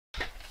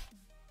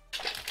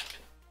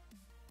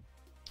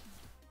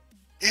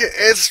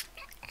it's.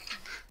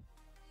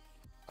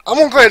 I'm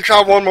gonna go ahead and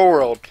try one more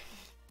world.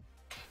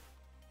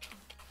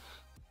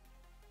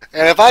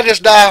 And if I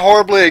just die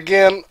horribly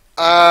again,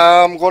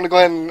 I'm going to go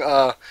ahead and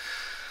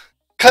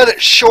cut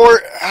it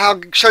short.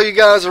 I'll show you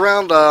guys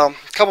around a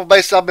couple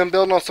bases I've been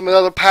building on some of the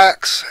other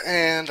packs,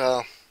 and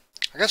I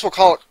guess we'll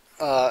call it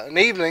an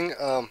evening.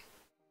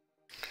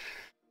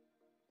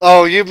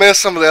 Oh, you missed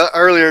some of the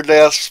earlier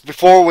deaths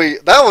before we.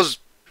 That was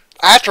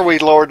after we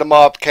lowered the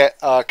mob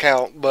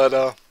count,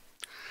 but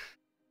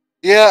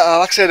yeah,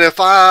 like I said, if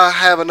I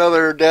have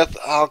another death,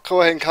 I'll go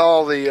ahead and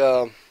call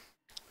the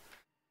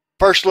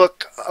first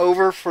look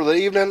over for the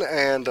evening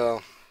and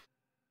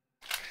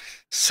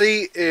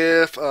see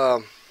if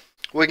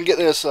we can get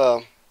this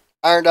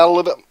ironed out a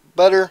little bit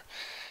better,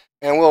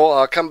 and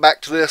we'll come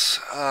back to this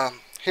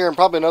here in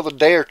probably another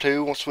day or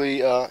two once we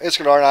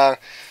Iskandar and I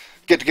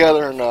get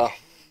together and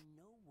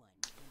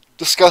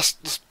discuss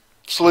the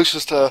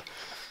solutions to.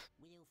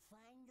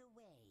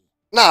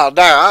 No,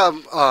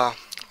 Darren,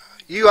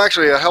 you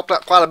actually helped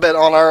out quite a bit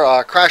on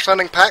our crash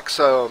landing pack,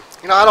 so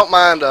you know I don't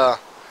mind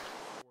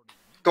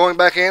going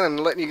back in and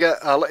letting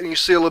you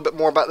see a little bit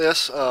more about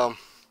this.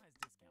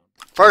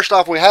 First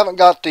off, we haven't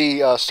got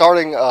the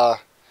starting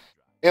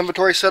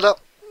inventory set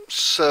up,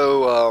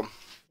 so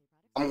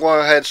I'm going to go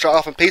ahead and start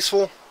off in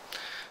peaceful.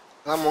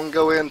 I'm going to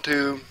go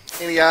into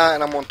NEI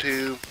and I'm going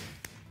to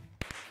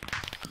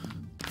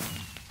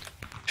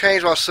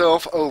change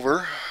myself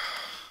over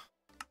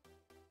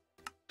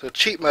to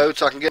cheat mode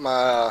so I can get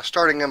my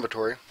starting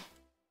inventory.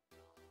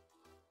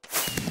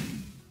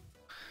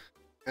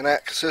 And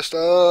that consists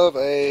of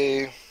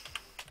a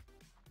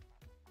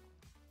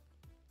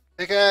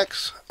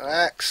pickaxe, an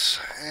axe,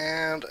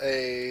 and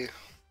a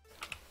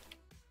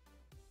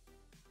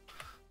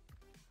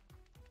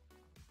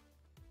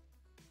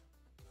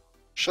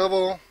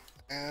shovel,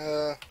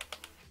 and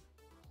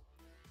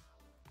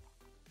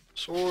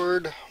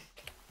sword,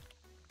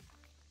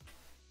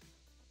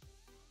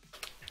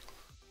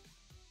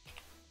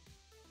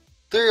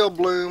 ethereal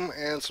bloom,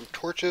 and some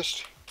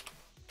torches.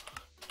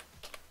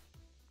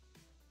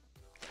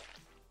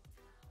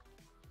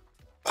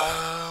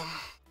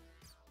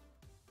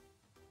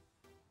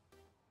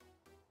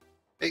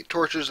 Eight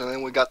torches, and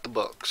then we got the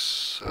books.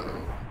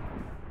 So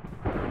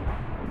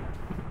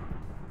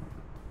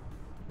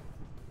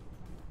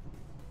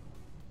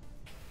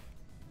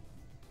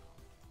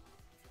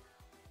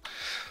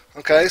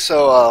okay,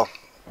 so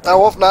now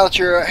Wolf, now that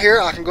you're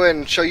here, I can go ahead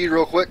and show you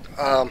real quick.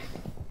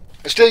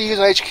 Instead of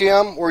using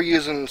HQM, we're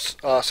using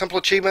simple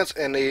achievements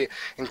in the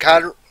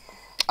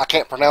I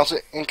can't pronounce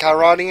it,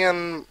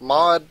 Enchiridion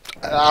mod.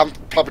 I'm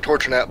probably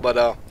torturing that,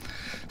 but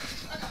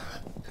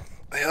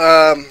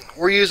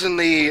we're using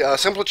the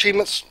simple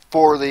achievements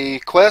for the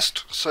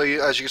quest. So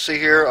as you can see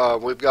here,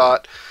 we've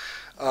got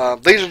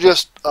these are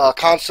just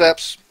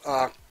concepts,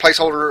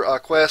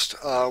 placeholder quest.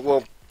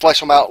 We'll flesh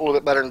them out a little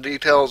bit better in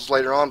details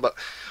later on, but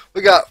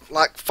we got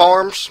like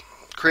farms,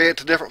 create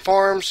to different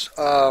farms,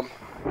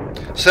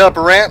 set up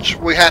a ranch.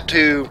 We had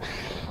to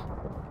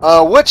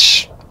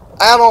which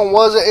add-on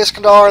was it,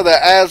 Iskandar,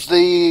 that adds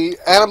the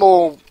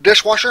animal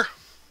dishwasher?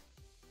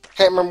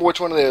 Can't remember which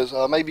one it is.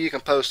 Maybe you can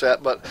post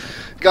that, but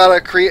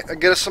gotta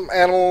get us some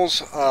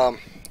animals.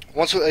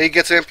 Once it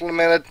gets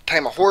implemented,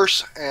 tame a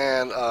horse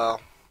and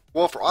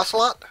wolf or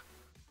ocelot.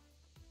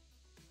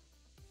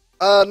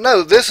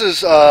 No, this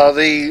is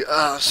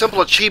the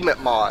simple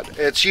achievement mod.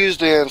 It's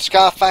used in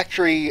Sky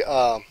Factory.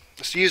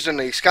 It's used in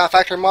the Sky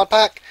Factory mod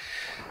pack,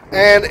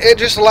 and it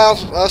just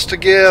allows us to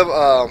give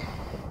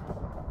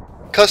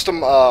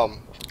custom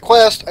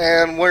quest,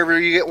 and whenever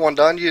you get one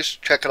done, you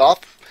just check it off,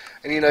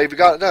 and you know you've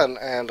got it done.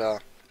 And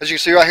as you can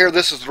see right here,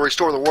 this is the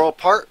restore the world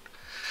part.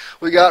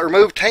 We got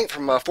remove tank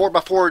from a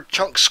 4x4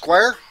 chunk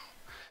square.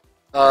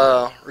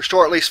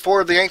 Restore at least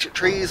 4 of the ancient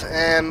trees,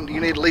 and you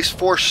need at least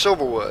 4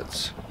 silver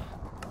woods.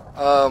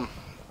 And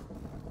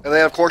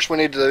then of course we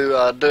need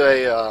to do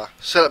a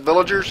set up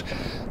villagers.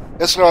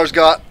 Iskandar's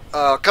got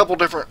a couple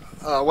different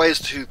ways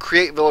to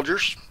create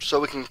villagers, so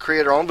we can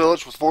create our own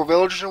village with 4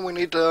 villagers, and we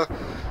need to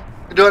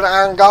do an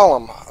iron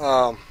golem.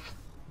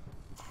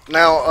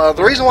 Now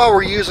the reason why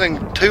we're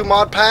using 2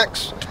 mod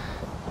packs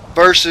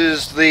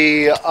versus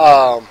the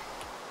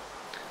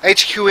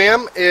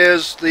HQM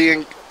is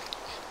the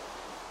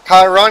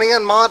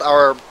Chironian mod,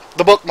 or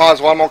the book mod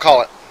is what I'm going to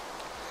call it.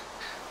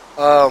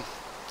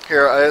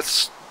 Here,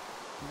 it's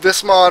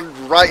this mod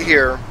right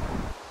here.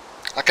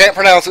 I can't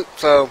pronounce it,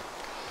 so,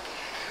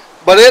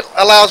 but it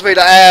allows me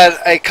to add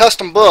a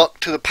custom book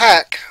to the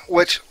pack,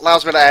 which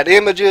allows me to add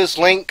images,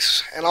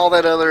 links, and all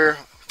that other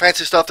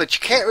fancy stuff that you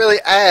can't really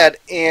add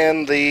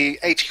in the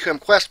HQM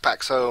quest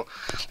pack. So,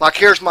 like,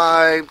 here's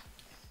my,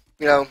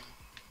 you know,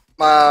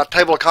 my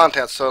table of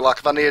contents. So, like,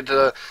 if I needed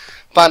to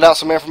find out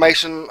some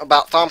information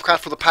about Thaumcraft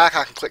for the pack,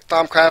 I can click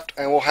Thaumcraft,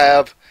 and we'll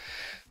have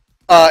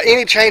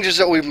any changes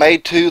that we've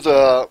made to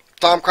the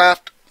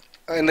Thaumcraft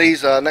in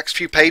these next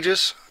few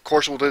pages. Of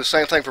course, we'll do the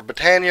same thing for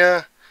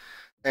Britannia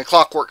and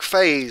Clockwork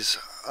Phase.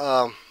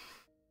 And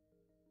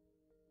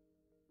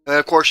then,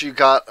 of course, you've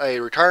got a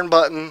return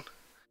button.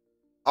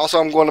 Also,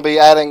 I'm going to be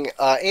adding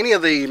any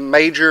of the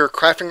major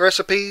crafting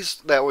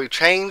recipes that we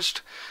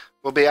changed.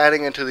 We'll be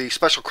adding into the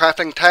special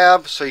crafting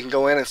tab, so you can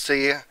go in and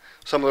see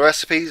some of the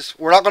recipes.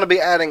 We're not going to be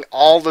adding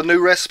all the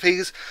new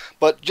recipes,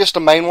 but just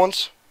the main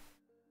ones.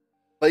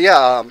 But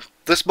yeah,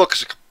 this book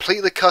is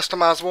completely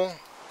customizable.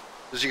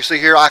 As you can see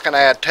here, I can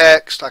add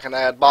text, I can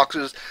add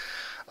boxes.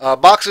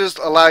 Boxes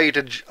allow you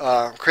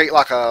to create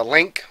like a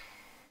link.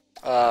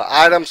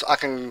 Items, I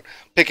can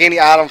pick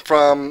any item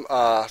from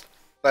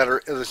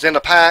that is in the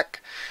pack.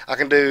 I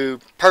can do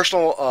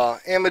personal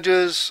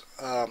images.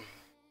 Or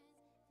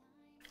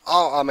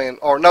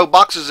no,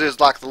 boxes is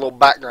like the little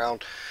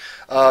background.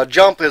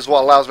 Jump is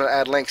what allows me to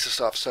add links and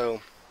stuff.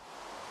 So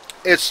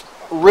it's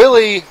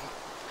really,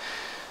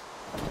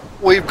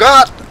 we've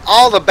got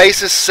all the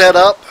bases set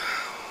up.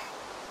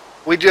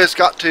 We just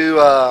got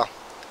to I'm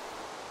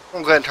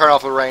gonna go ahead and turn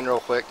off the rain real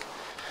quick.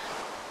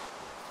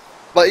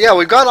 But yeah,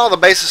 we've got all the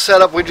bases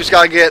set up. We just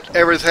got to get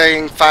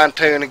everything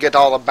fine-tuned and get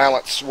all the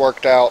balance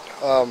worked out.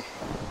 Go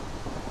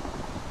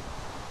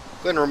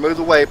ahead and remove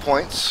the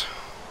waypoints.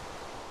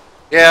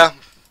 Yeah,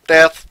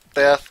 death,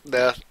 death,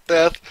 death,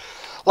 death.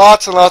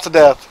 Lots and lots of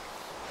death.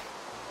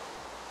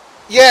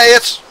 Yeah,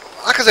 it's,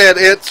 like I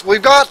said,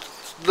 we've got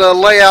the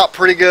layout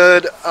pretty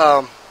good,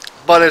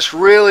 but it's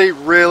really,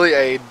 really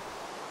a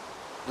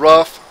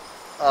rough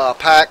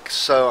pack.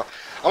 So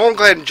I'm going to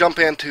go ahead and jump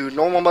into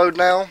normal mode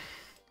now.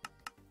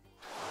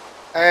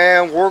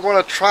 And we're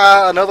going to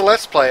try another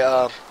Let's Play.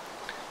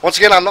 Once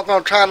again, I'm not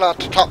going to try not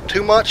to talk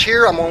too much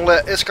here. I'm going to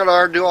let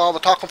Iskandar do all the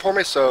talking for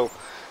me, so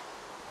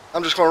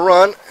I'm just going to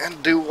run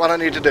and do what I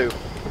need to do.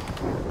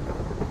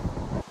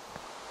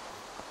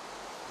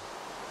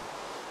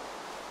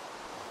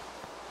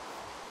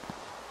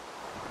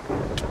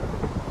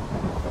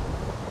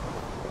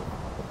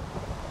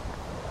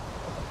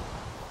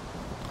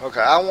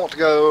 Okay, I want to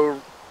go...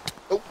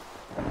 Oh,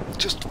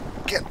 just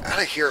get out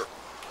of here.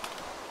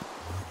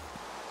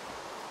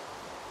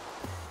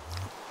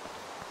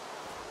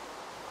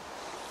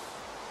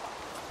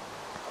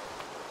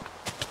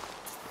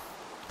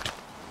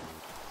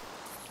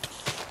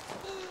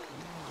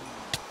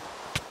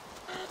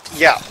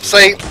 Yeah,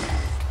 see?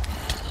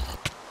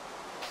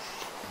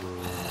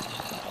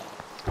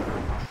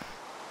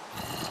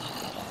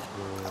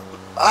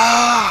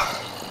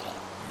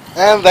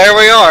 And there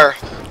we are.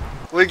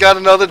 We got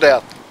another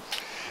death.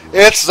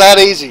 It's that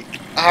easy.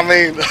 I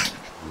mean,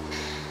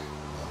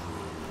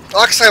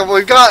 like I said,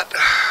 we've got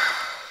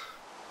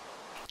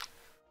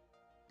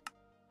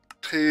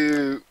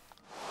to...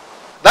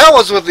 That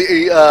was with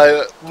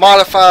the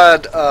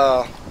modified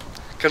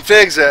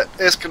configs that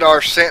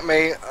Iskandar sent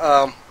me.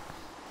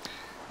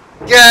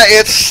 Yeah,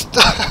 it's...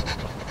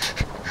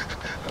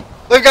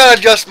 We've got to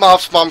adjust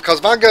mob spawn, because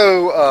if I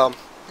go...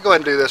 go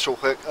ahead and do this real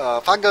quick.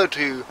 If I go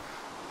to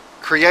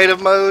creative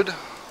mode,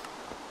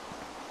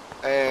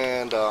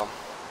 and... let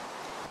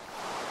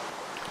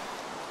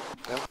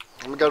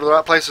me go to the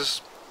right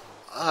places.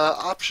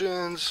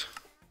 Options...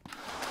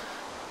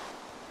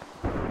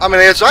 I mean,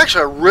 it's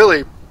actually a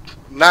really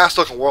nice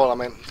looking world. I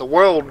mean, the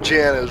world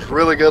gen is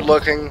really good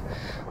looking.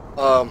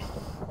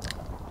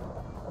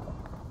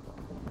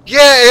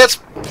 Yeah,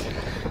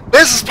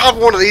 this is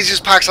probably one of the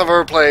easiest packs I've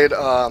ever played,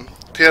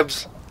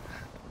 Tibbs.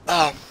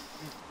 Yeah,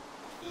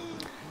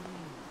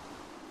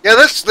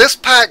 this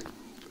pack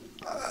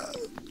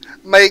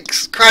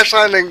makes Crash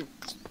Landing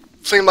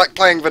seem like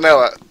playing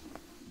vanilla.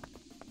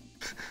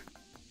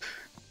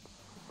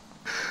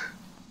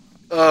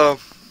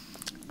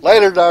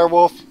 Later,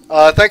 Direwolf.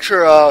 Thanks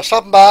for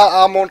stopping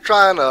by. I'm gonna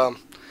try and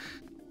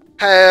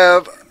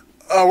have.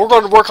 We're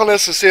going to work on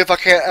this to see if I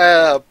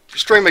can't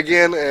stream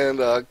again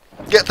and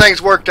get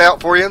things worked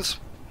out for you.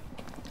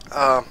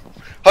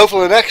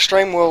 Hopefully, the next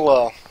stream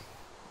will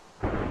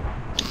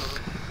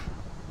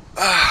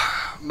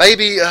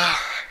maybe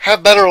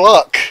have better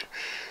luck.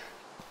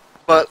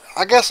 But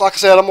I guess, like I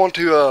said, I'm going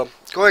to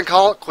go ahead and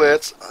call it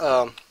quits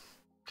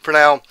for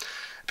now.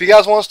 If you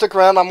guys want to stick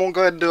around, I'm going to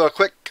go ahead and do a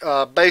quick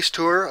base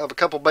tour of a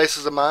couple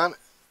bases of mine.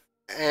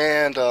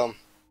 And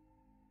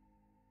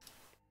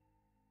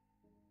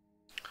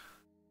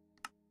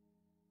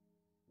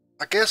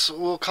I guess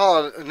we'll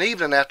call it an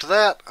evening after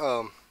that,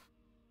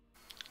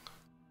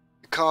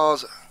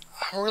 because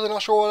I'm really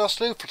not sure what else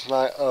to do for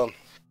tonight. I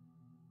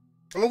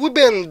mean, we've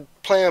been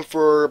playing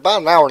for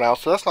about an hour now,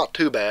 so that's not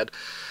too bad.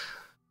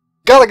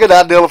 Got a good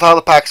idea of how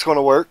the pack's going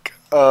to work.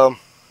 No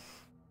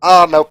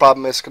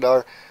problem,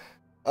 Iskandar.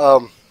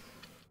 Like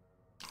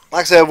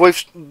I said,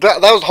 that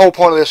was the whole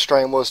point of this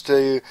stream, was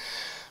to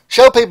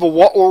show people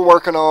what we're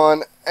working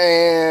on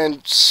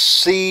and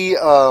see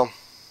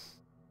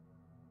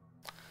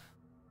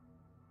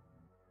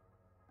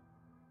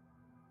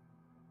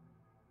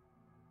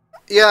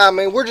yeah, I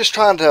mean, we're just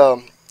trying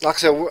to, like I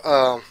said,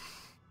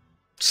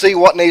 see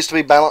what needs to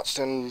be balanced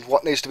and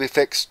what needs to be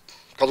fixed.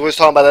 Because we was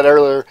talking about that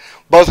earlier.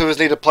 Both of us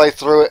need to play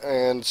through it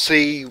and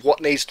see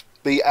what needs to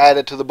be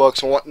added to the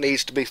books and what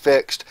needs to be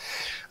fixed.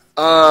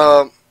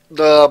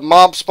 The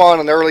mob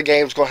spawn in the early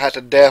game is going to have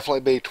to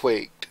definitely be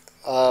tweaked.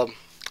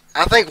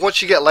 I think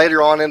once you get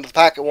later on into the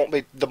pack, it won't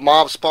be, the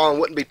mob spawn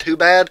wouldn't be too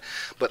bad,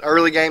 but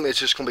early game it's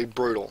just going to be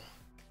brutal.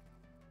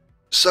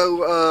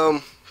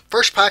 So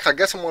first pack I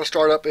guess I'm going to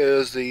start up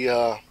is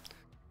the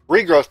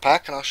regrowth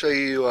pack, and I'll show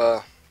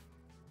you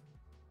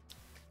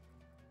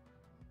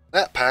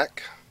that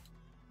pack.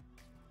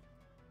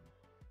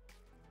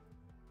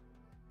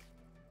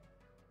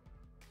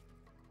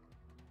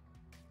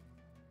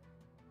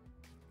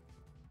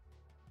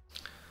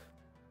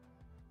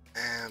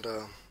 And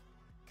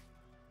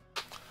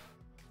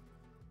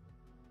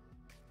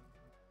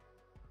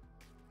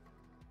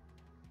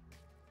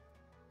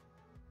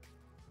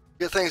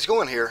get things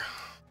going here.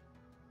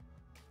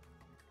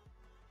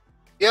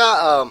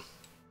 Yeah,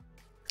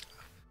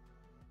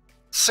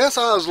 since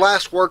I was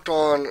last worked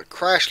on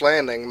Crash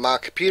Landing, my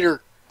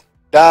computer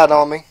died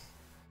on me.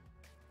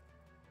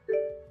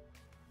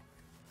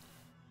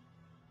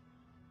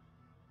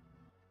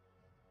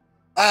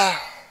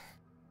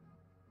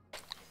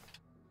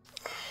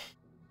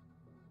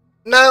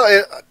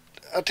 No,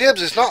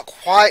 Tibbs is not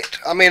quite.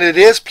 I mean, it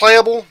is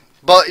playable,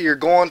 but you're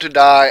going to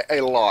die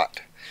a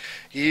lot.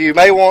 You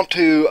may want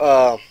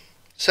to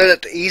set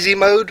it to easy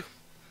mode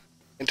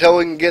until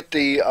we can get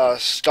the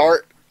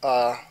start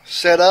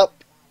set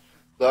up,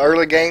 the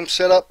early game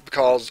set up,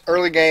 because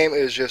early game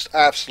is just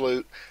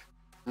absolute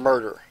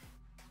murder.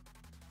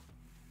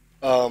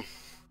 But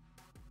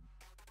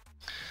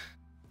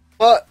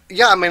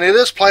yeah, I mean, it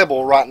is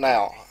playable right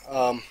now.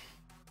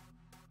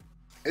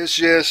 It's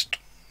just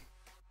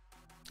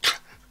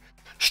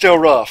still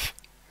rough.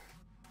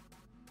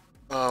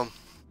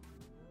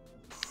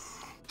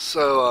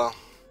 So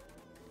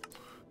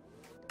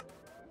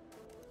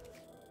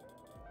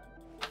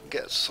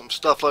get some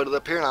stuff loaded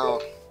up here now.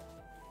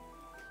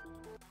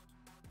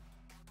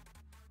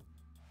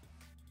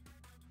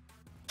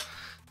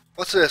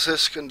 What's this,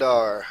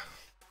 Iskandar?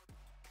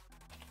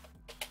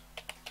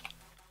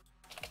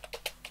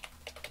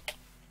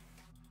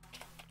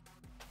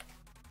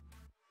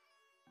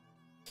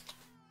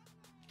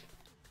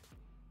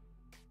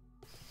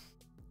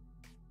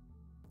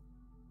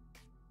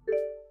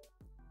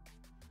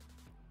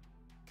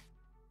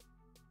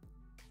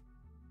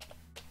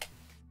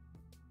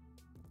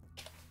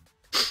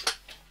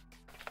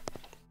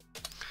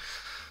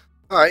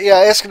 Alright,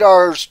 yeah,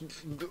 Iskandar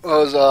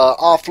was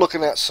off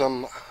looking at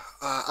some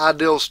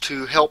ideals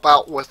to help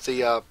out with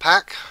the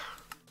pack.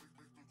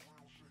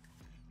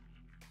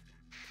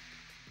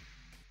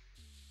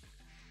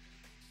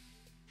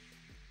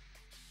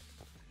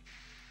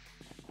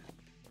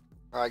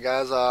 Alright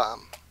guys,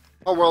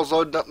 my world's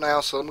loaded up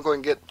now, so I'm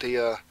going to get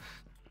the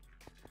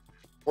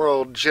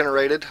world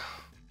generated.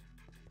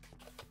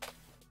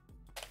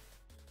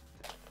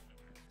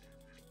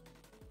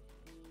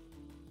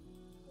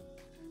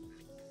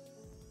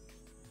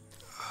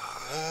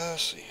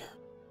 Let's see here.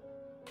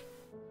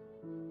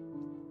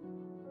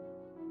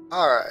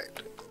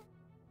 Alright.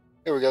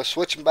 Here we go,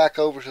 switching back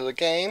over to the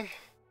game.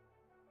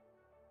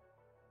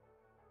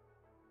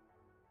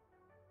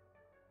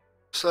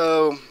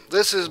 So,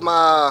 this is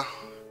my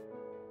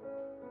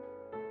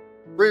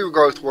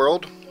regrowth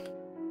world.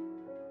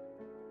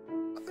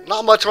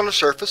 Not much on the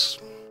surface.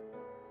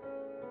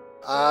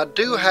 I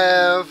do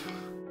have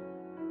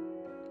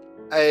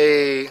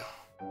a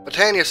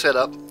Britannia set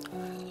up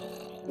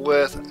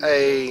with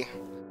a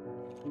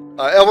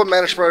Elven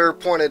Mana Spreader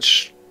pointed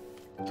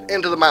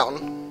into the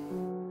mountain.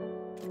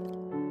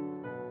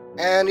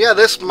 And yeah,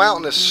 this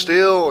mountain is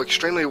still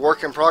extremely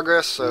work in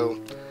progress, so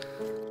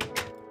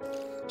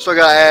still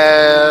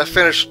gotta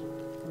finish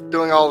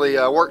doing all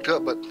the work to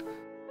it, but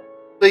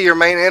see your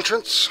main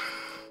entrance.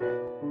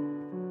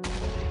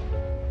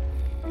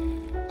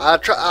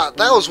 That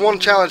was one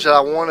challenge that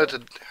I wanted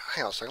to.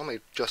 Hang on a second, let me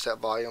adjust that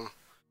volume.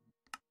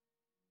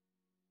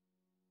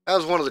 That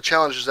was one of the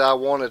challenges that I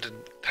wanted to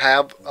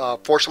have,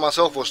 forcing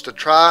myself, was to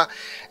try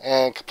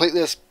and complete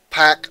this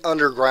pack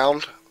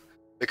underground,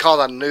 because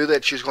I knew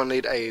that she was going to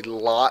need a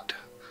lot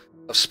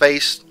of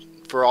space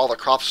for all the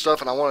crop stuff,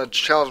 and I wanted to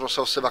challenge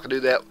myself to see if I could do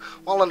that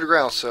while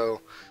underground.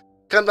 So,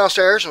 come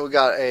downstairs, and we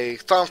got a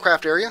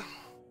Thaumcraft area.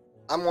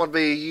 I'm going to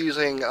be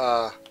using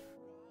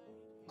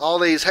all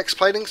these hex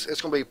platings.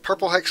 It's going to be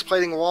purple hex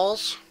plating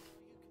walls.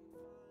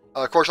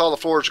 Of course, all the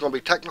floors are going to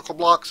be technical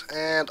blocks,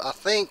 and I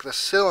think the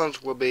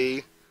ceilings will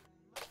be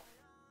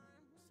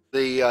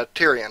the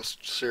Tyrian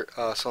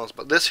ceilings.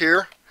 But this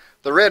here,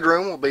 the red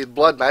room, will be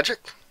blood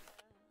magic.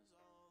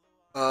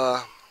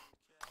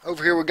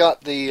 Over here we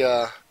got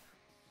the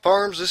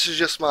farms. This is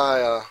just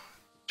my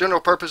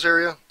general purpose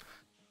area,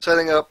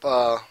 setting up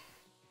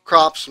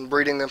crops and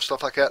breeding them,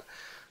 stuff like that.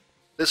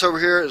 This over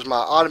here is my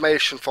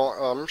automation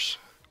farms.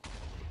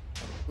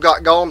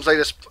 Got golems, they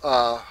just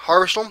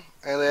harvest them,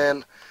 and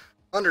then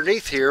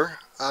underneath here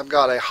I've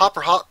got a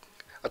hopper hawk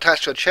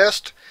attached to a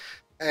chest,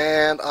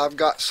 and I've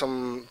got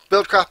some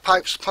buildcraft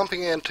pipes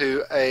pumping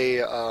into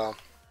a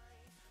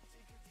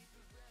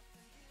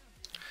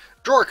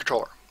drawer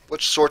controller,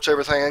 which sorts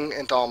everything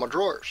into all my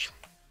drawers.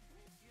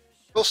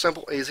 Real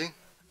simple, easy.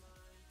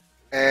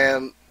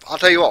 And I'll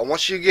tell you what,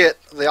 once you get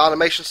the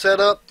automation set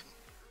up,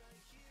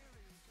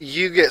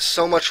 you get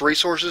so much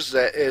resources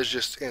that is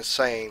just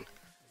insane.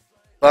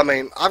 But, I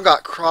mean, I've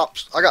got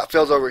crops, I got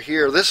fields over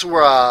here. This is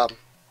where I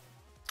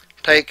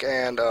take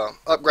and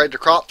upgrade the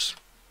crops.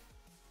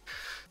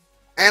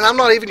 And I'm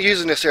not even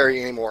using this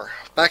area anymore.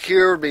 Back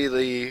here would be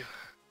the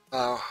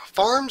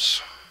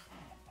farms.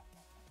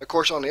 Of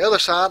course, on the other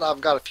side,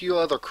 I've got a few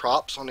other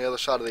crops on the other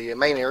side of the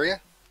main area.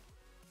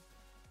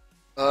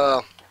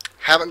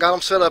 Haven't got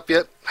them set up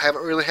yet.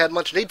 Haven't really had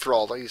much need for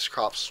all these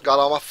crops. Got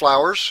all my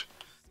flowers,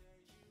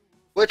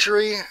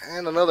 witchery,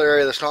 and another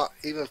area that's not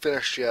even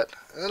finished yet.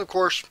 And then, of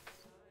course,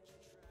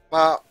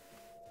 my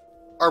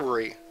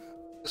arbory.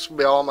 This will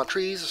be all my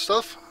trees and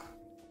stuff.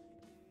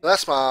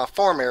 That's my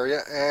farm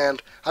area,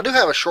 and I do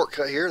have a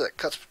shortcut here that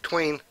cuts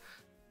between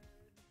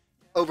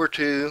over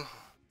to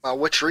my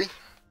witchery.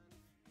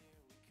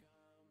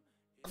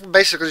 I've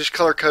basically just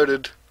color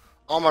coded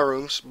all my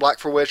rooms. Black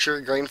for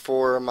witchery, green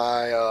for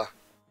my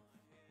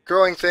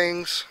growing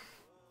things.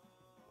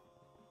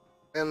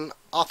 And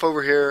off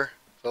over here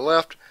to the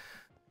left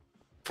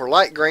for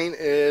light green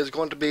is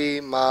going to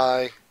be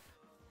my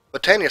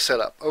Botania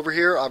setup. Over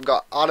here I've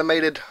got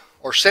automated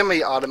or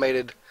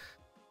semi-automated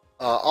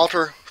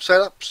altar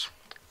setups.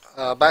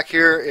 Back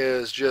here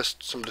is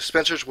just some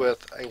dispensers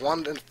with a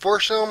 1 and 4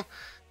 film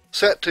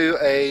set to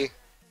a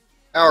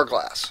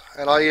hourglass.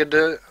 And all you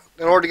do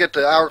in order to get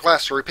the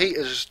hourglass to repeat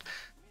is just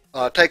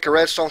take a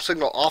redstone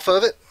signal off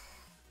of it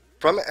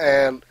from it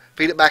and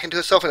feed it back into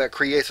itself, and it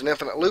creates an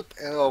infinite loop,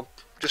 and it'll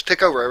just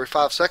tick over every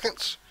 5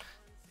 seconds.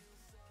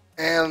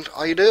 And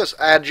all you do is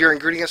add your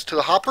ingredients to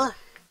the hopper.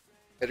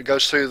 It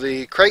goes through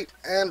the crate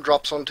and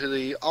drops onto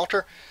the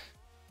altar,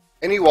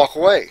 and you walk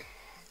away.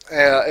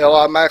 It'll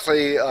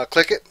automatically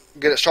click it,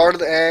 get it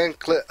started, and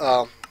click.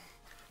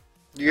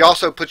 You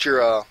also put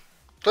your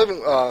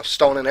living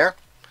stone in there,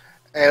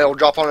 and it'll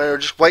drop on there.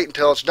 Just wait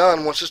until it's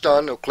done. Once it's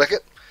done, it'll click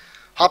it.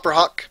 Hopper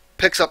Hawk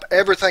picks up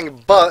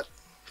everything but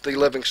the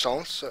living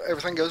stones, so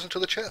everything goes into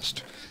the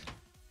chest.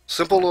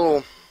 Simple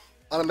little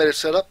automated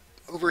setup.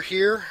 Over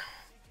here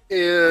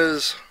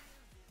is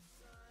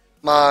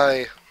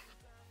my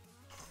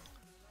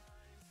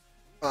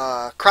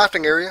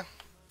crafting area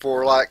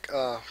for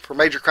for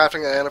major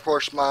crafting, and of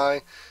course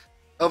my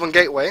oven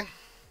gateway.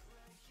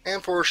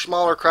 And for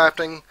smaller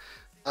crafting,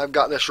 I've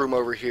got this room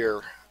over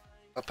here.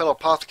 A pedal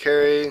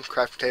apothecary,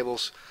 crafting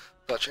tables,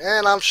 such.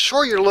 And I'm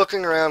sure you're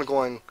looking around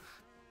going,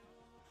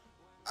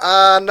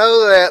 I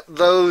know that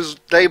those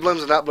day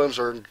blooms and night blooms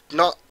are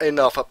not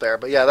enough up there,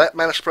 but yeah, that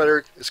mana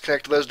spreader is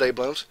connected to those day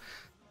blooms.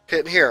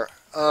 Okay, here,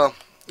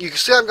 you can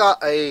see I've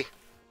got a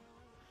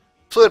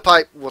fluid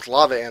pipe with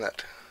lava in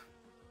it.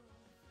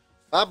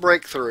 I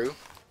break through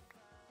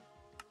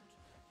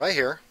right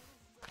here.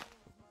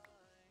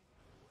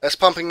 That's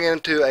pumping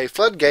into a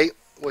floodgate,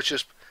 which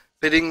is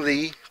feeding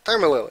the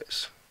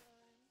thermalilies.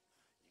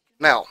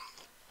 Now,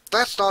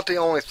 that's not the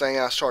only thing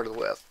I started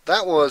with.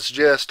 That was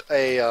just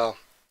a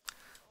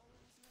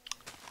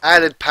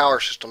added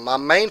power system. My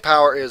main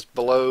power is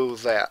below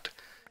that.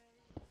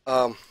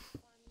 I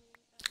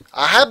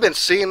have been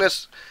seeing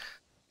this.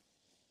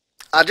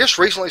 I just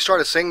recently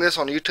started seeing this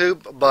on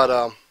YouTube,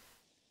 but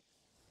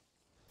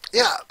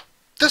yeah,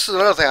 this is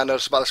another thing I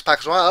noticed about this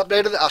package. When I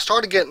updated it, I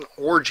started getting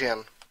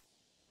origin,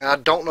 and I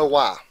don't know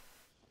why.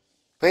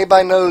 If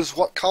anybody knows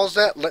what caused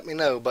that, let me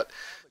know. But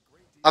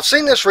I've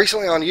seen this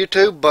recently on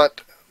YouTube,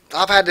 but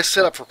I've had this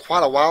set up for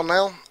quite a while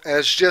now, and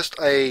it's just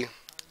a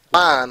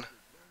line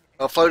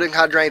of floating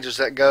hydrangeas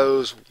that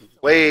goes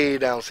way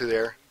down through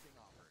there.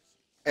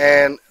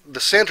 And the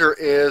center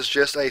is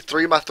just a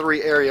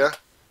 3x3 area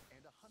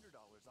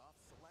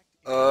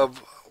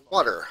of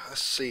water.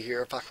 Let's see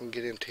here if I can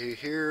get into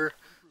here.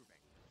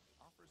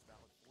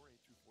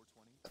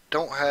 I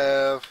don't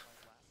have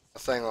a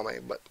thing on me,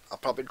 but I'll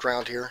probably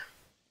drown here.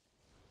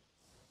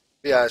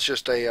 Yeah, it's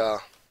just a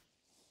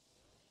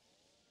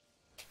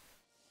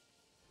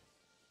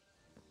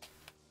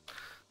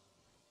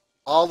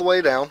all the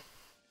way down,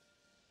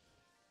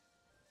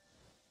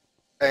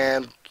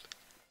 and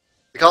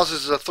because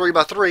this is a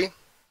 3x3,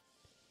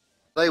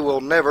 they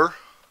will never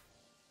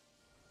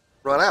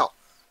run out.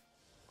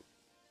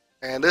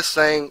 And this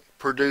thing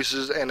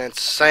produces an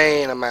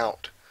insane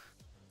amount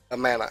of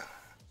mana.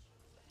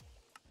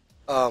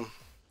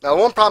 Now,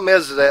 one problem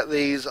is that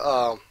these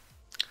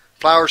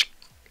flowers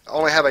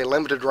only have a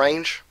limited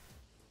range,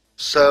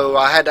 so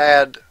I had to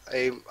add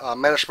a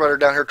mana spreader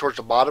down here towards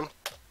the bottom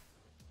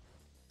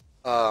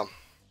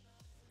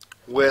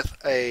with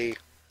a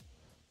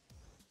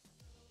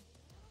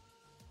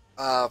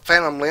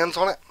phantom lens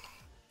on it,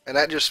 and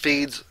that just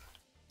feeds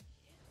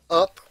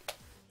up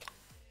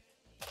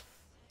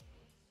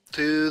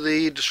to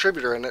the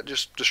distributor, and it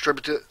just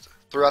distributes it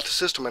throughout the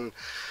system. And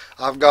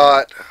I've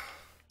got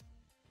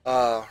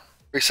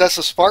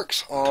recessive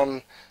sparks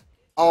on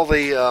all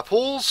the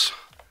pools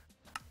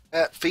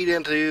that feed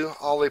into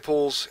all the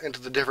pools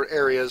into the different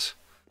areas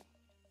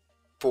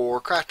for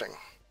crafting.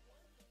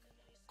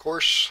 Of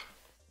course,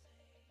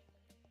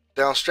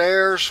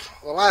 downstairs,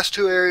 the last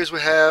two areas we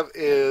have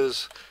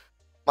is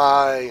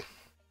my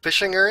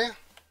fishing area.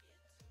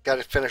 Got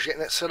to finish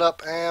getting it set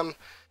up, and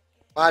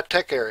my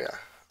tech area.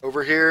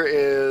 Over here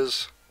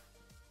is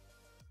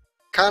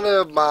kind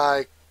of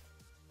my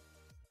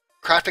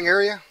crafting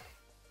area.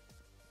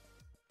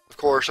 Of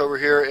course, over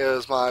here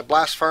is my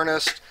blast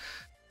furnace,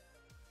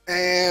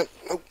 and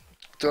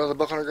throw the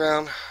book on the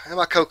ground, and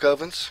my coke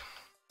ovens.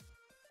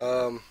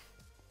 Got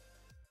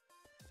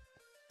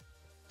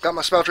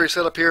my smeltery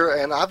set up here,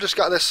 and I've just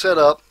got this set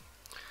up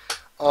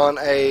on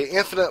a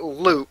infinite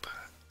loop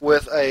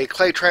with a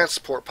clay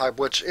transport pipe,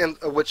 which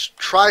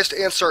tries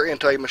to insert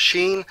into a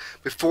machine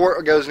before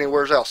it goes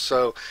anywhere else.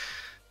 So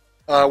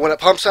when it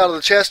pumps out of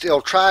the chest,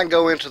 it'll try and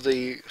go into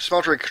the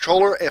smeltery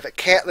controller. If it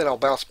can't, then it'll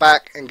bounce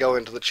back and go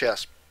into the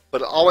chest.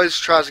 But it always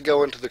tries to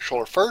go into the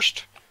controller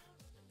first.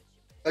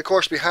 Of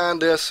course,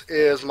 behind this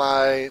is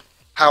my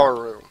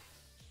power room.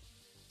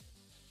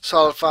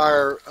 Solid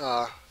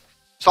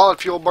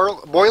fuel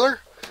boiler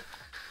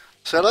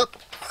set up,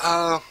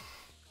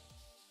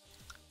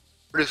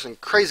 producing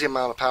crazy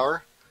amount of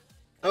power.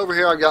 Over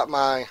here I got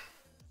my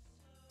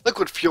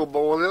liquid fuel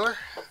boiler,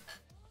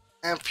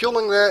 and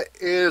fueling that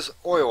is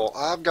oil.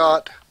 I've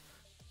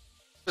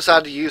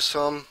decided to use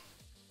some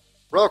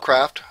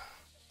railcraft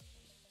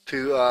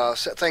to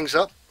set things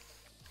up.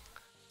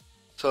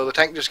 So the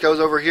tank just goes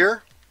over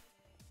here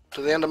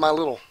to the end of my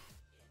little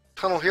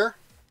tunnel here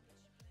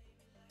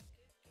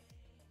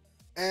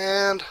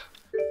and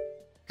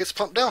gets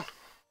pumped down,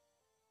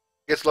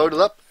 gets loaded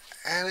up,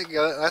 and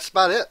that's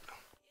about it.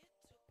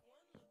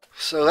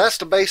 So that's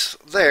the base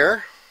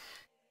there.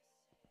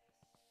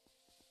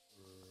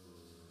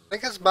 I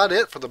think that's about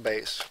it for the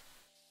base.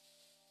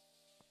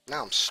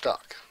 Now I'm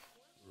stuck.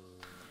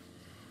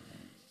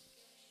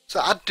 So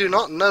I do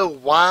not know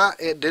why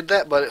it did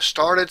that, but it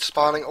started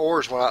spawning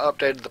ores when I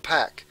updated the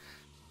pack.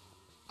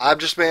 I'm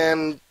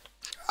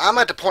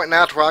at the point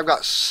now to where I've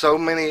got so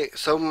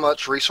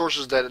much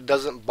resources that it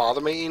doesn't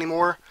bother me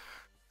anymore.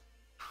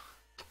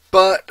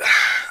 But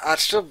it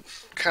still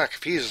kind of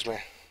confuses me.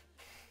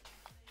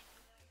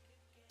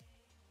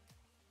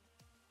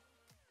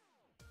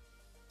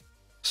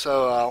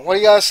 So what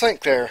do you guys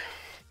think there?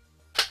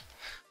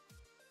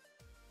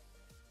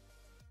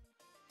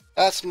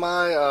 That's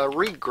my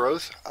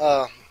regrowth.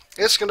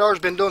 Iskandar's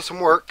been doing some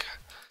work.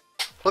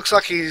 Looks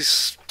like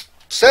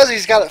says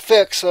he's got it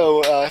fixed,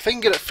 so if he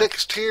can get it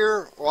fixed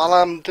here while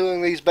I'm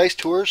doing these base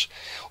tours,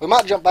 we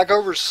might jump back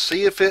over to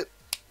see if it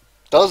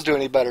does do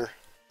any better.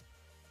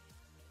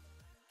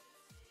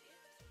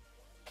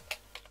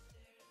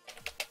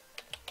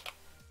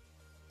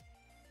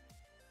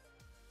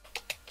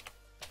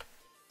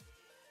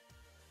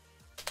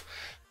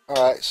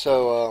 Alright,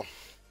 so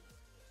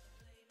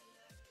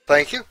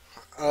thank you.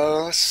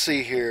 Let's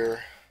see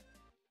here.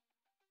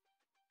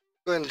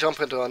 Go ahead and jump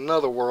into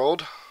another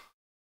world.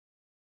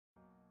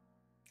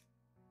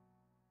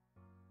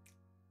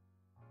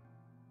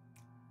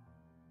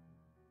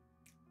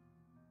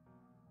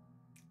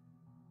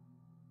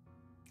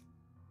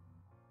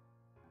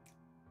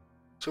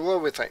 So what do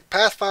we think?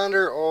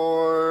 Pathfinder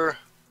or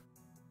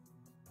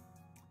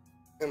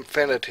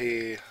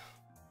Infinity?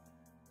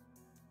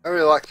 I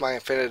really like my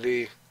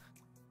Infinity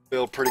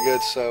build pretty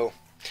good, so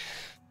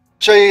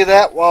show you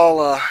that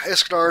while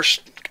Iskandar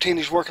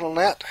continues working on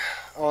that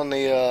on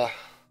the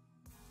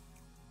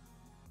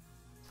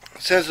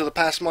Sins of the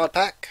Past mod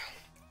pack.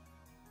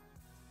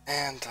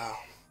 And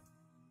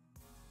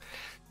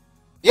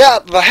yeah,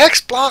 the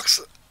hex blocks,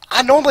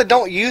 I normally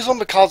don't use them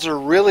because they're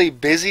really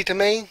busy to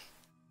me.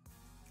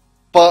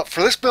 But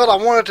for this build, I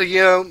wanted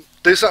to,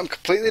 do something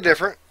completely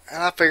different,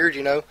 and I figured,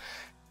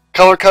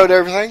 color code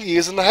everything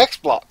using the hex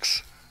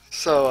blocks.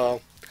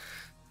 So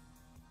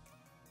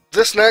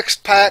this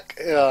next pack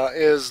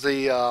is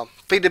the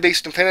Feed the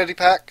Beast Infinity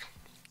pack.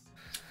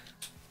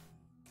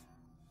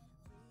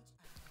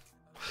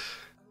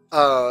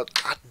 I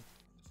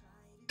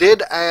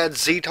did add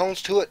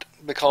Z-tones to it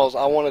because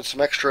I wanted some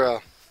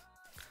extra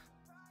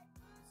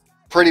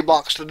pretty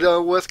blocks to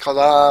deal with because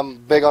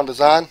I'm big on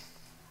design.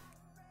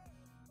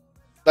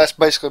 That's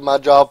basically my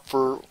job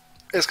for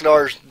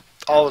Iskandar's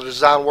all the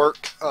design work.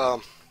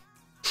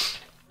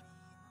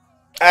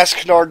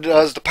 Iskandar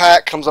does the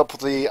pack, comes up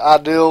with the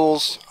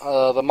ideals,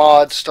 the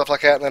mods, stuff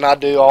like that, and then I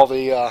do all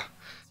the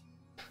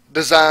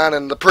design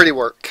and the pretty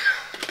work.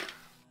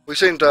 We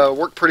seem to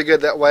work pretty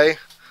good that way.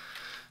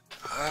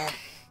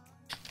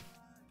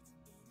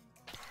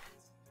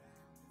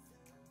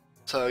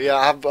 So yeah,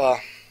 I've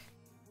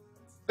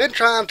been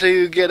trying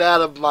to get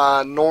out of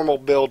my normal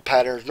build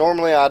patterns.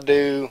 Normally I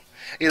do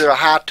either a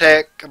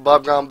high-tech,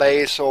 above-ground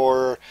base,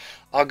 or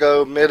I'll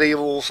go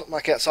medieval, something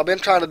like that. So I've been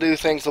trying to do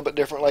things a little bit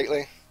different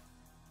lately.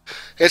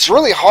 It's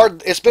really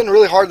hard. It's been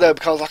really hard though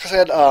because, like I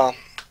said,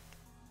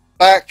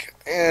 back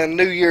in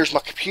New Year's, my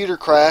computer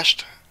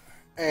crashed,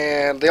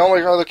 and the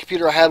only other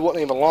computer I had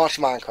wouldn't even launch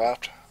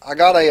Minecraft. I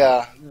got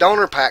a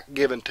donor pack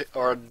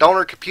or a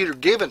donor computer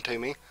given to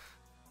me,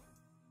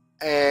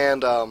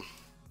 and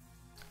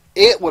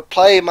it would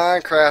play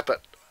Minecraft,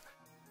 but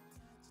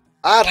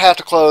I'd have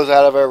to close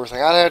out of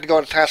everything. I'd have to go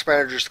into Task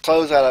Manager to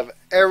close out of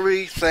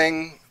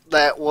everything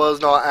that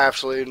was not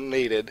absolutely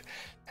needed.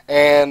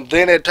 And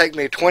then it'd take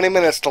me 20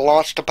 minutes to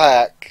launch the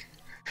pack.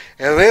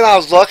 And then I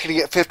was lucky to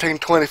get 15,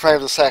 20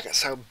 frames a second.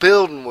 So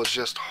building was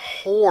just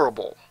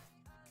horrible.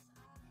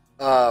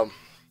 Um,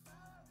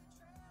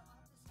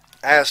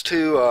 as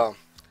to,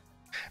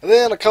 and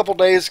then a couple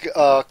days,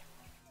 about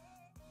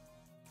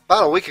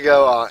a week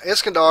ago,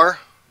 Iskandar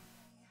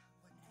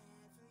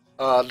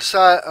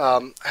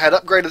had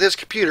upgraded his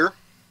computer,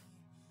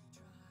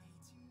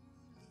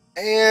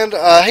 and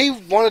he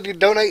wanted to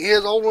donate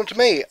his old one to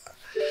me.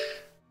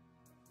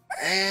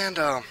 And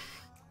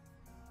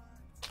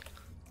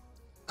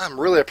I'm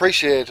really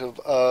appreciative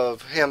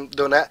of him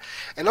doing that.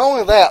 And not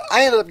only that,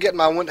 I ended up getting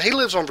my wind. He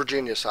lives on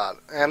Virginia side,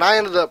 and I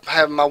ended up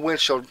having my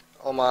windshield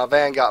on my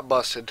van got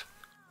busted.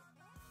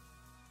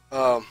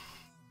 And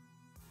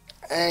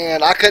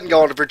I couldn't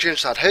go on the Virginia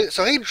side.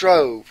 So he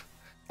drove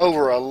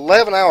over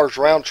 11 hours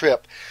round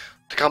trip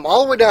to come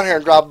all the way down here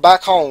and drive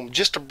back home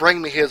just to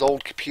bring me his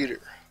old computer.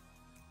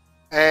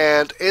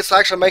 And it's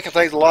actually making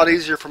things a lot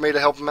easier for me to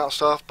help him out and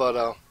stuff,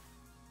 but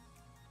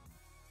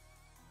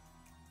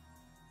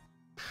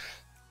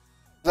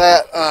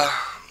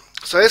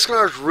so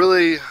Iskandar's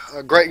really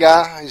a great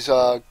guy. He's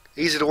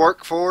easy to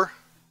work for,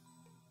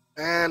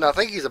 and I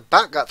think he's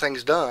about got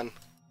things done.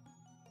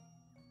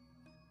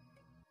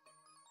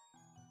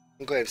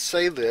 I'm going to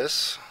save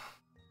this.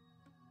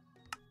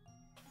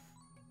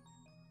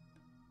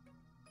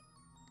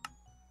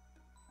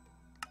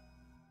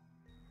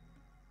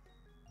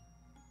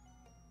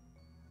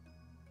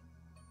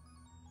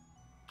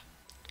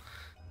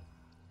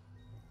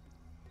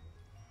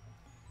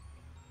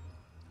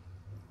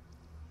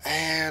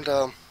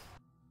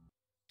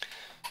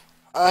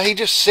 And he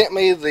just sent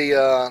me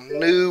the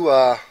new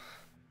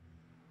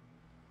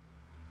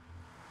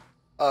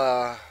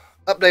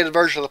updated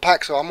version of the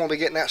pack, so I'm going to be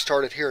getting that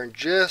started here in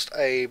just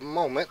a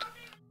moment.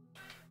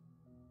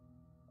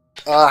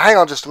 Hang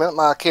on just a minute.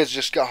 My kids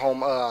just got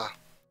home.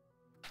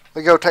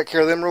 We go take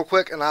care of them real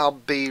quick, and I'll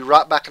be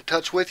right back in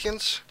touch with you.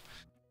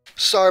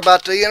 Sorry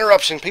about the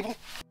interruption, people.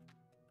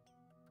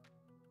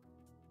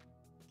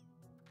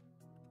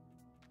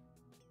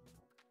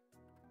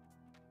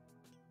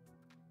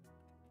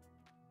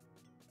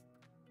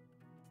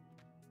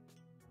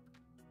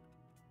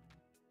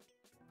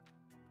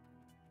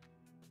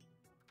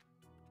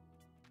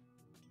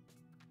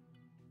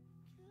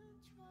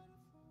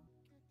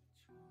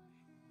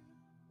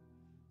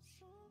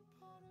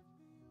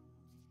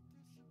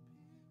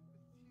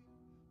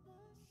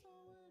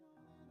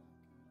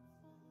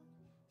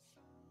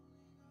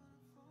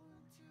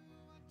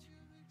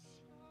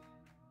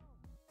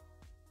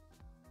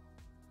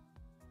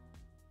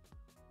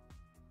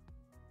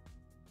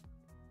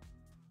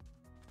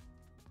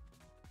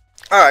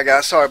 Alright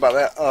guys, sorry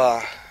about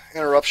that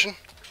interruption.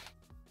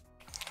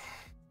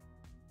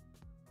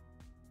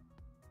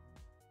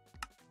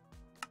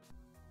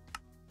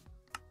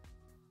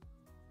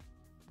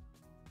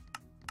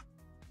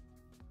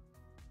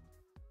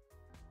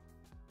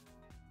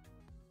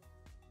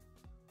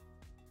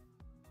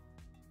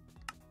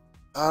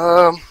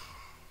 I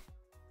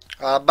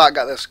about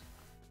got this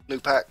new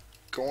pack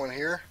going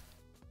here.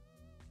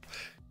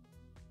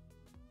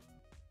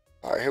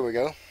 Alright, here we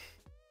go.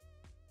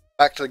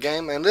 Back to the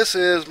game, and this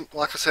is,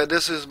 like I said,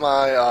 this is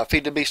my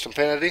Feed the Beast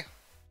Infinity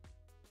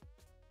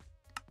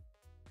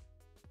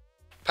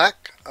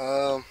pack.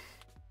 Got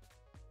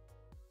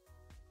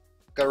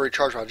to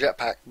recharge my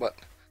jetpack, but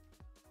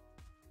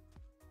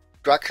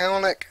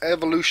Draconic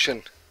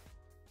Evolution.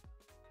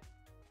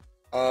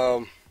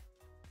 Got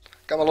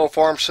my little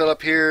farm set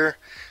up here.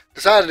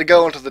 Decided to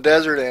go into the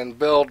desert and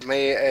build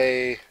me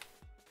a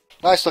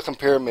nice looking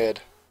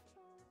pyramid.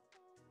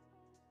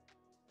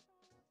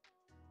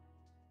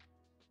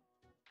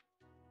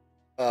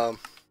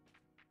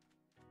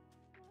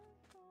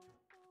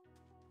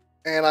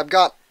 And I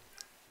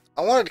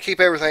wanted to keep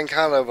everything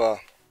kind of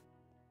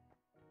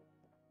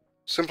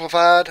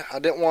simplified. I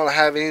didn't want to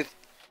have any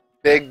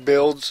big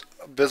builds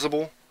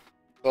visible.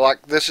 So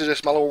like this is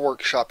just my little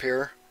workshop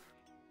here.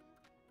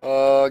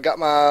 Got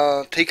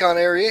my T-Con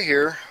area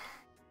here.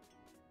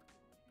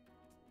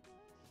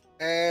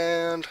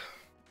 And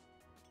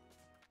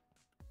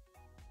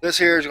this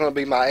here is going to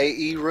be my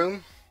AE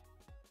room.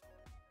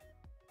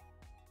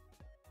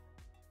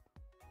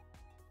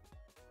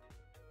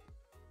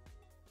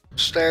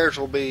 Stairs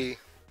will be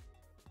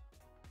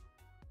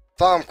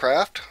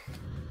Thaumcraft.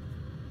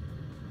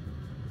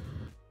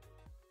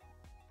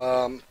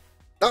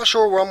 Not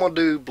sure where I'm going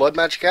to do Blood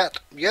Magic at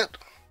yet.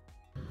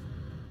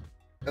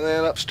 And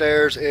then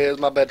upstairs is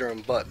my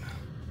bedroom, but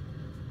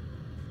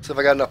see if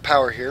I got enough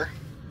power here.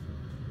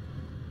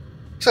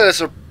 So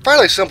it's a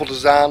fairly simple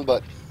design,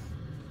 but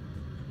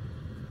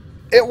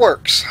it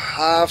works.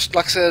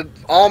 Like I said,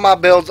 all my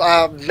builds,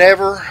 I've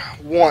never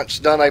once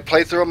done a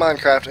playthrough of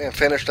Minecraft and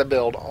finished a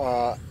build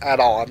at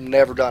all. I've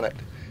never done it.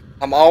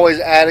 I'm always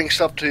adding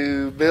stuff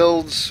to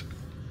builds.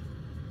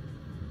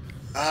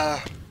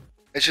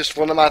 It's just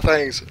one of my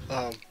things.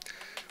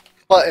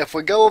 But if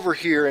we go over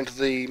here into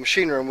the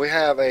machine room, we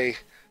have a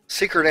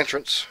secret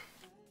entrance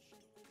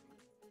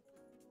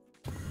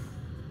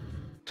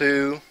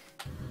to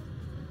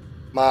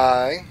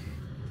my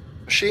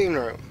machine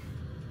room.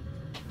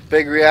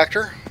 big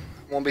reactor.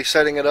 I'm going to be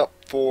setting it up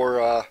for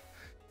a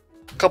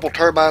couple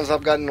turbines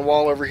I've got in the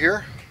wall over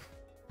here.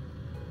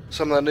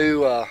 Some of the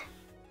new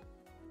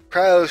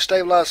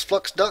cryo-stabilized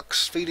flux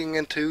ducts feeding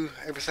into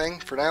everything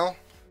for now.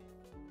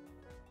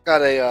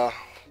 Got a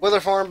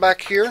wither farm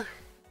back here.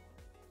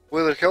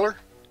 Wither killer.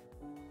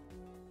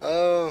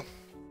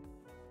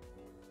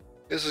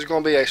 This is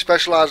going to be a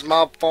specialized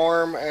mob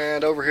farm,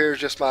 and over here is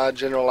just my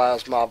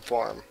generalized mob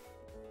farm.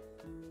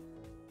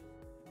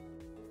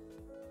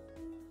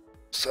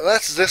 So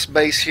that's this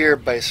base here,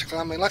 basically.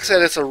 I mean, like I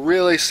said, it's a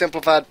really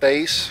simplified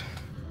base,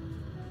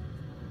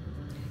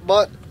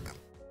 but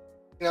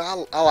you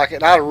know, I like it.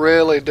 And I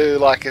really do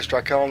like this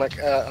draconic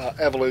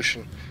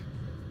evolution.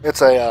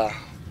 It's a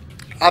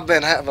I've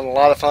been having a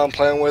lot of fun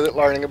playing with it,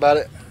 learning about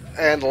it,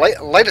 and the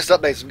latest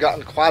updates have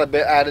gotten quite a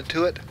bit added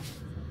to it.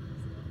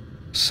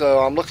 So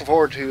I'm looking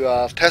forward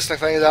to testing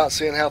things out and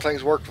seeing how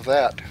things work with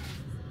that.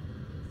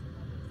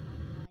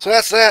 So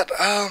that's that.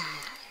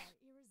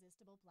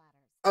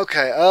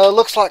 Okay,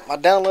 looks like my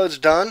download's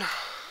done.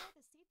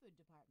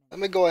 Let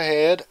me go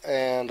ahead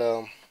and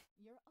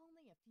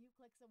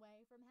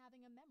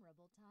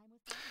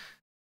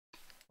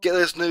get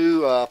this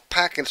new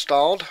pack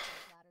installed.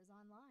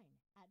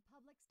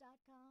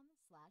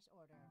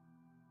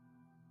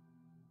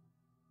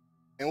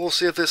 And we'll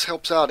see if this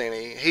helps out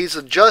any. He's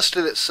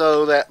adjusted it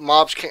so that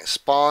mobs can't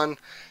spawn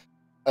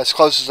as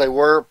close as they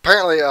were.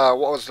 Apparently,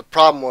 what was the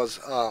problem was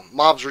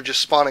mobs were just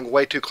spawning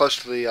way too close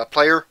to the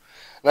player.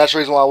 And that's the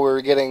reason why we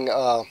were getting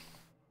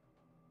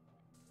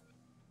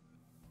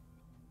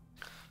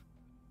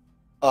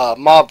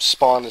mobs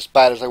spawn as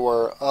bad as they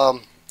were.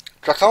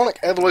 Draconic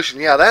Evolution,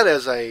 yeah, that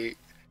is a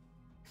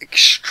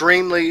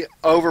extremely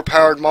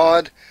overpowered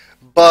mod,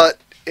 but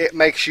it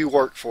makes you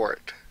work for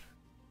it.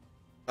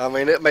 I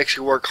mean, it makes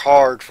you work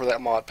hard for that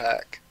mod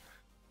pack.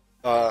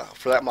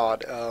 For that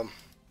mod.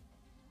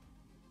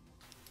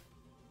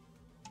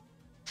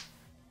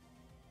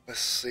 Let's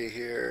see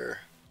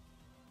here.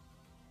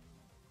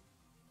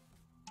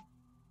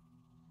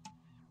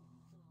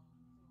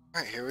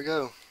 Alright, here we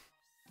go.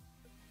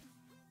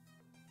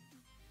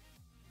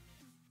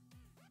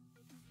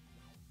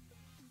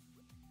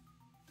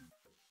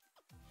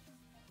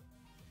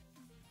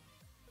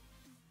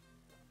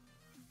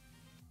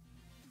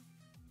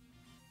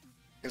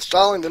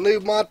 Installing the new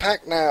mod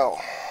pack now.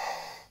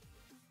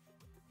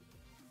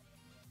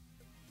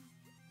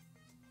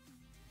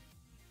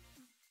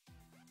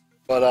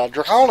 But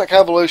Draconic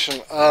Evolution,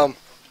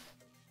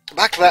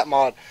 back to that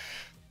mod.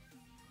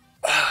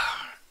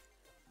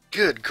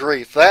 Good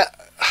grief,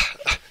 that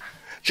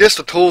just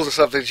the tools and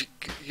stuff that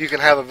you can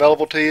have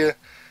available to you,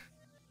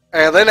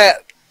 and then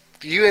that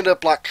you end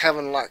up like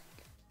having like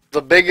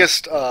the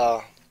biggest.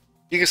 You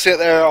can sit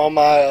there on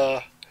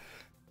my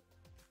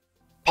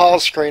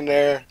pause screen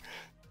there.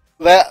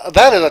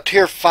 That is a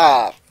tier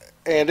 5,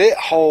 and it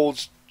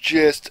holds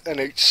just an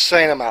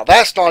insane amount.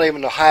 That's not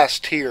even the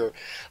highest tier.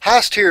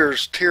 Highest tier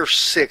is tier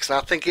 6, and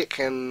I think it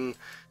can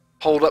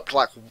hold up to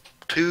like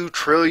 2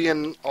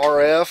 trillion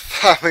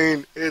RF. I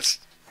mean, it's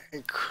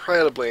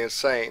incredibly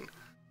insane.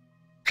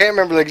 Can't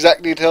remember the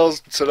exact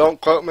details, so don't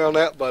quote me on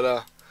that,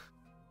 but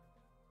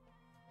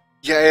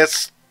yeah,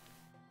 it's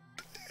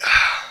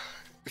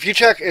if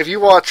you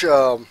watch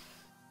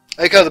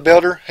Echo the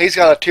Builder, he's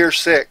got a tier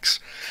 6.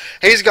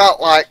 He's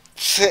got like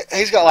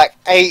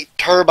 8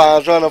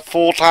 turbines running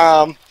full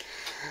time,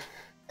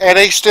 and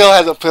he still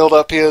hasn't filled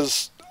up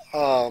his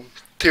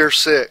tier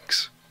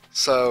 6.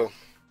 So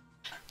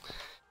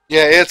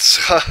yeah,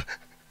 it's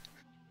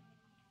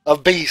a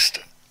beast.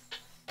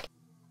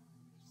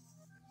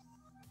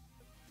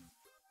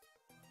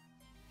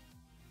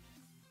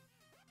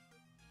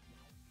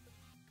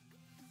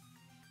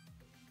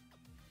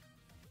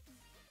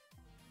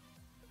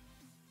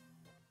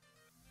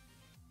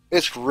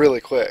 It's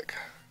really quick.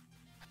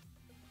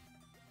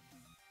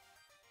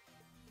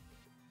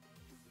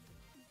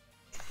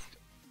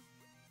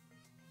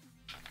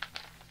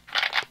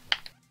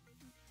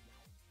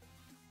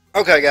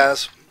 Okay,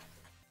 guys.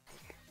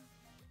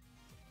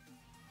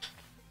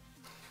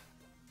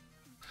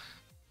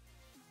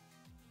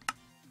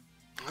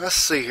 Let's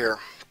see here.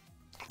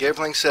 Get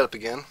everything set up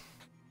again.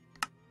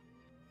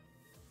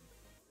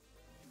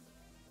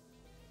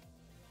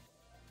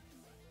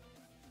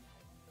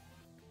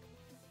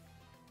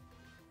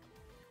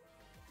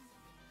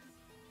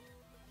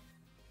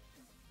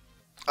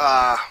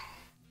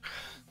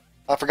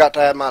 I forgot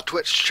to add my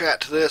Twitch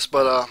chat to this,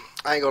 but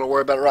I ain't going to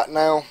worry about it right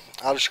now.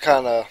 I'll just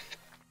kind of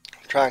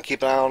try and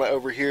keep an eye on it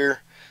over here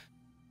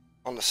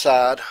on the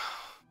side.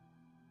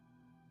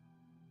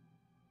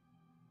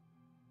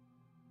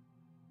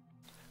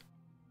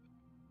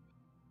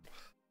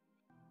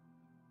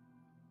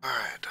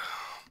 Alright.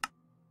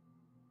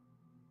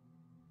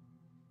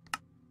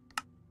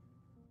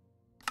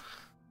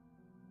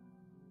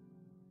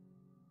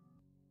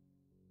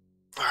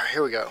 Alright,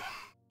 here we go.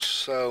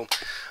 So,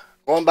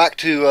 going back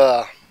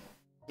to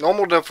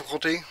normal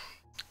difficulty.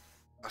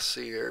 Let's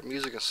see here.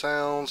 Music and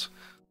sounds.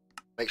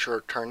 Make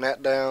sure to turn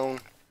that down.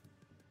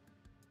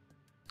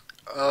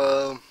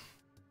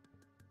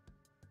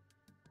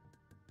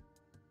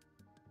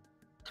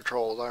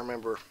 controls, I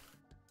remember.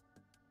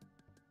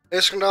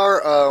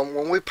 Iskandar,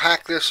 when we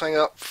pack this thing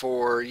up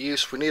for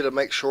use, we need to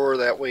make sure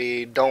that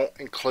we don't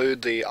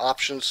include the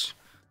options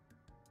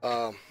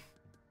as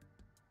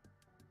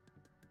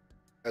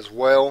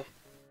well.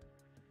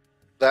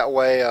 That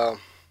way,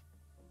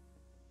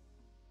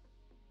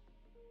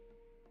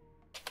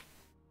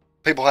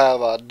 people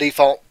have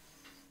default.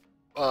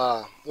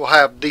 Will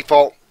have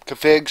default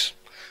configs.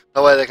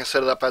 That way, they can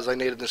set it up as they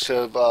need it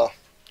instead of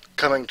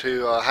coming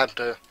to have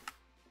to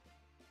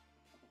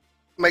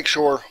make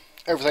sure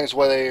everything's the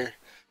way they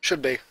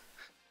should be.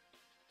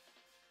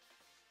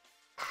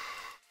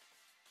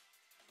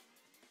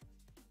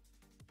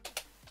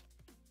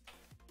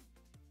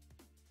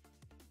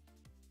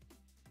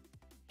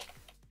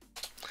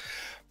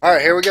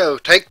 Alright, here we go.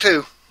 Take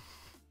 2.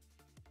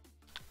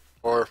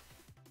 Or,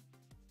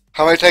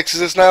 how many takes is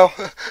this now?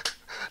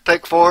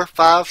 Take 4,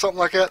 5, something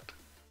like that?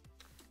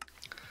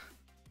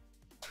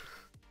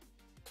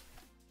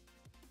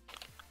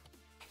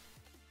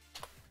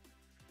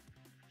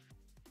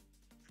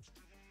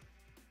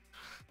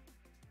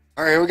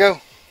 Alright, here we go.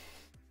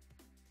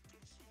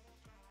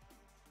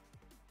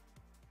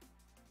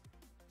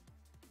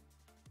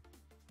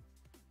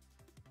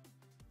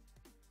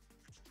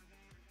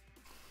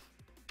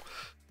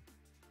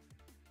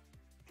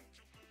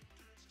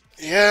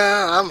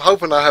 Yeah, I'm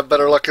hoping I have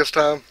better luck this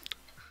time.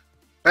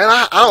 Man,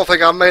 I don't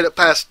think I've made it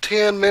past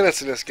 10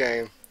 minutes in this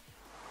game.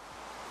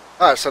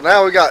 Alright, so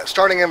now we got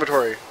starting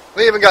inventory.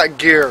 We even got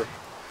gear.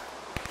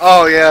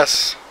 Oh,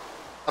 yes.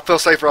 I feel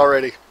safer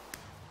already.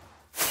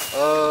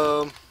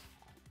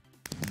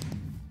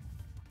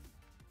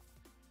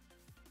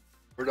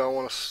 Where do I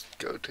want to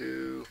go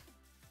to?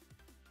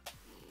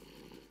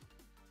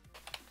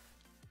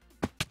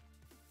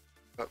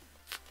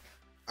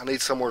 I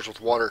need somewhere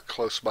with water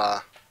close by.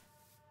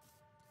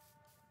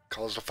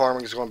 Because the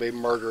farming is going to be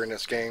murder in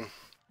this game.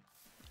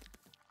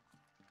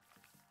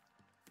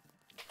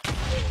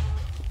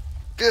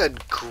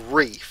 Good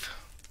grief.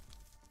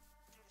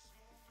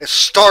 It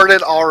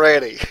started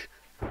already.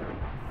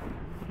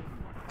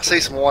 I see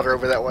some water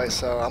over that way,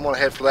 so I'm going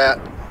to head for that.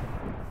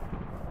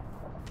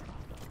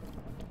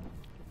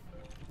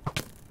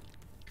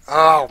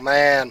 Oh,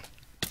 man.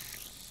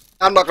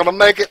 I'm not going to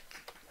make it.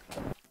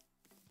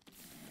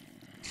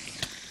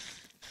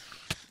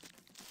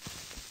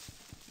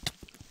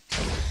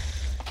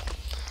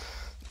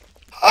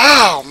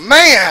 Oh,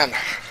 man.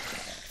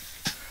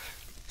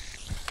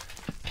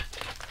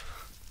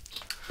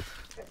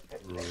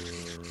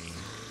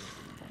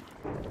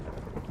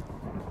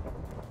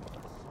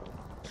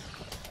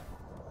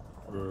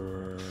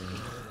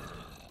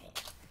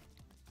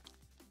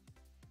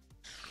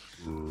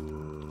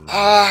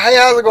 Hey,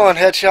 how's it going,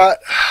 Headshot?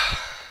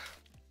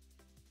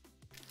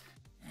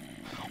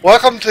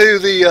 Welcome to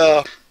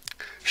the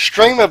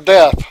stream of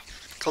death.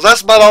 Because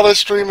that's about all this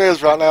stream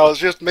is right now. It's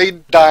just me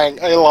dying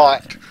a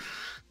lot.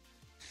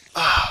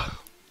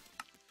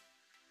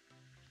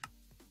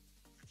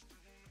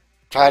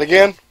 Try it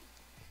again.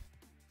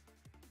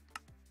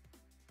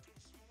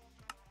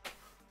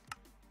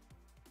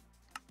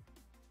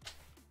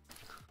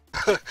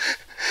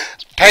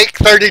 Take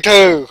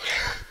 32.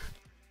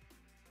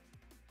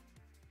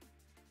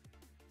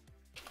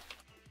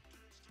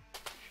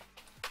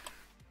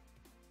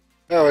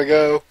 There we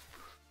go.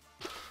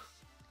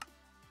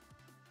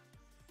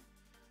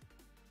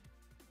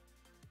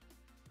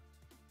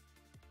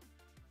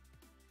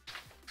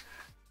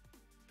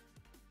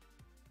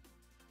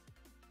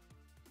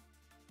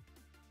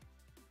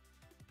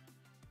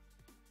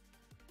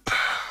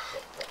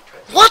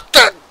 What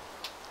the?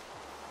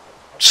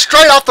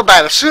 Straight off the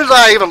bat, as soon as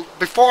I even,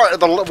 before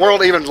the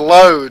world even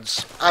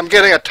loads, I'm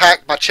getting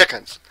attacked by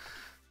chickens.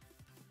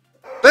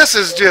 This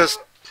is just...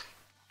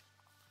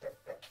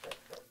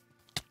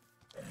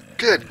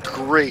 Good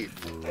grief.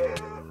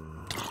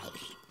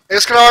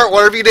 Iskandar,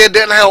 whatever you did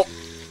didn't help.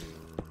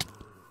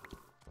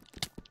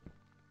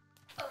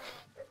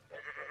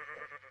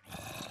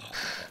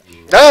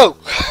 No!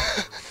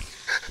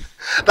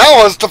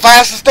 That was the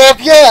fastest step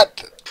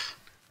yet!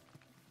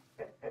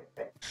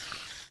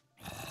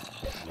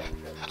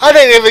 I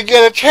didn't even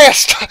get a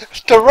chance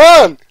to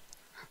run!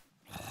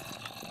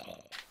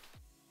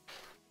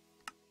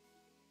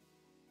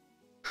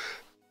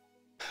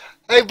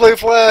 Hey Blue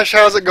Flash,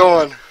 how's it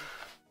going?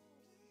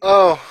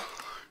 Oh.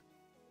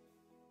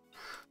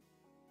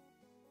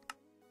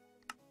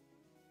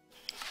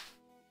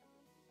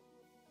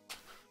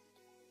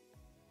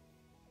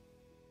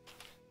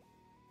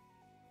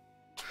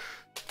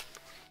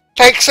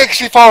 Take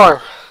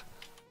 64.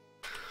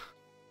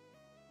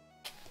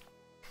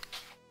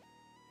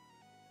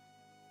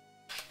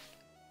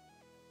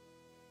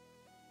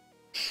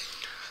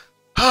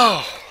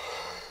 Oh.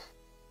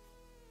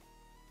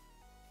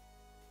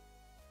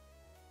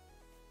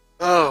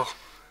 Oh.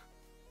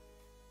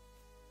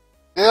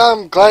 Yeah,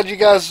 I'm glad you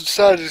guys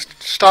decided to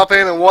stop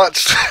in and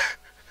watch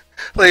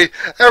the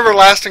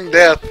everlasting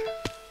death.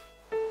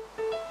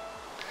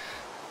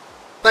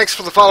 Thanks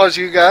for the follows,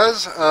 you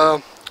guys.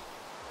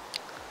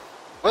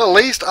 Well,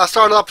 at least I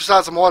started off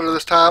beside some water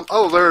this time.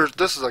 Oh,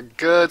 this is a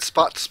good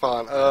spot to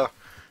spawn.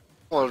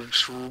 Well,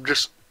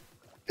 just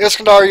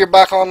Iskandar, you're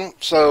back on.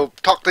 So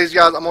talk to these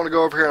guys. I'm gonna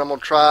go over here and I'm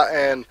gonna try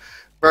and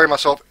bury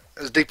myself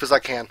as deep as I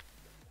can.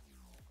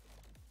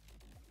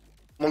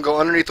 I'm gonna go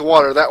underneath the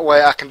water. That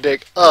way I can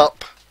dig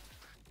up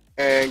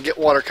and get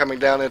water coming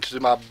down into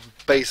my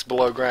base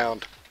below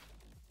ground.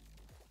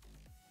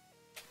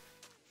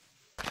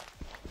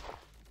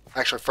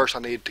 Actually, first I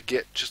need to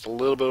get just a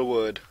little bit of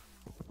wood.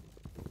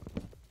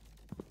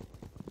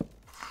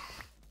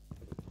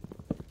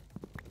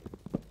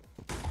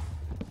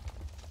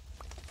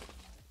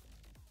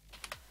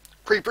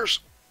 Creepers.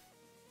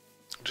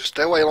 Just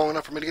stay away long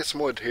enough for me to get some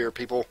wood here,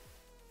 people.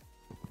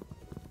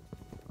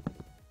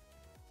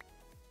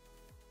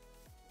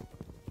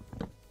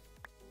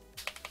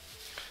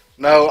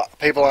 No,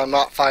 people, I'm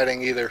not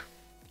fighting either.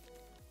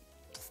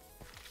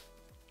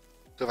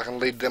 See if I can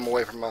lead them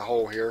away from my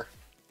hole here.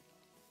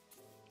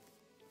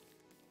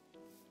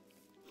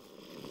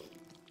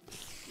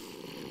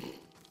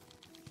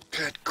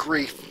 Good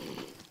grief.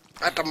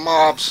 At the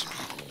mobs.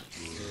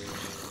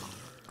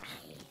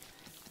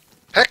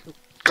 Heck,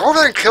 go over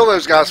there and kill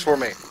those guys for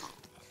me.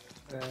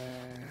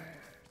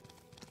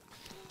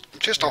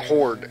 Just a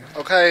horde,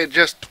 okay?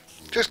 Just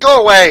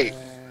go away.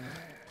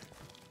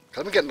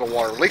 Let me get in the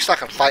water. At least I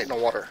can fight in the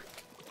water.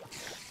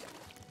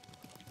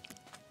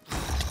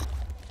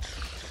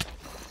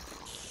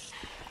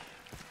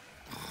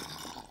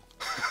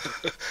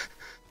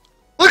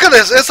 Look at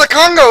this. It's a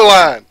Congo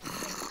line.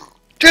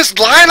 Just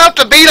line up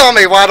to beat on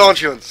me, why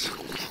don't you?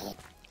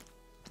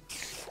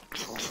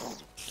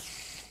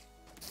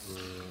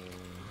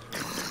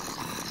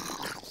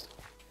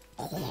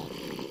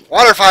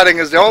 Water fighting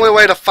is the only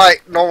way to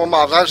fight normal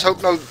mobs. I just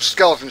hope no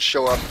skeletons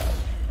show up.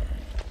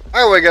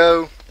 There we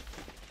go.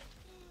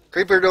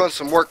 Creeper doing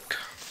some work.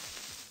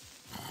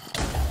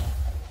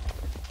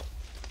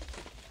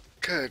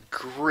 Good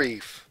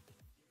grief.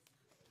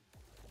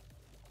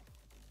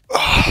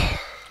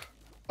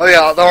 Oh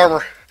yeah, the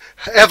armor.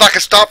 If I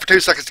could stop for 2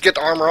 seconds to get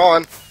the armor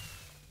on.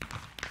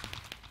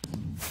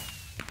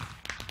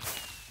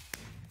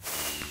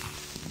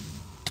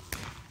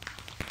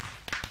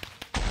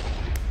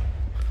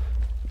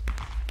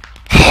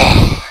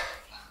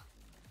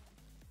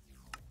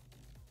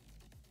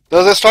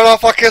 Does it start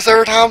off like this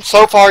every time?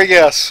 So far,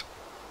 yes.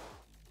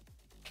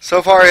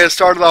 So far, it has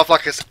started off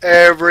like this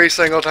every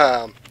single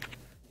time.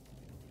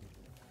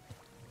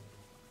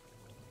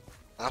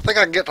 I think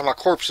I can get to my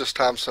corpse this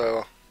time,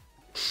 so...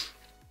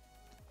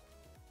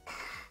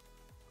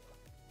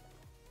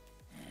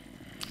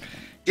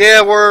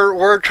 Yeah,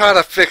 we're trying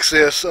to fix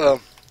this.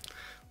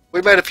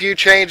 We made a few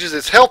changes.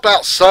 It's helped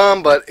out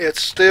some, but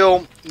it's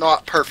still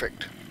not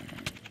perfect.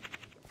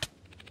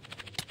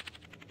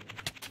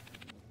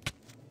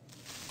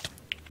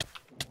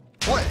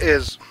 What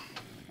is...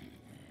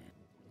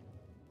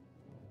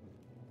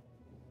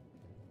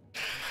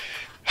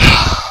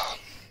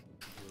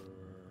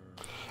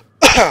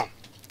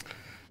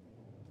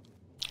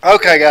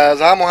 Okay,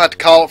 guys, I'm gonna have to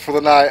call it for the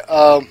night.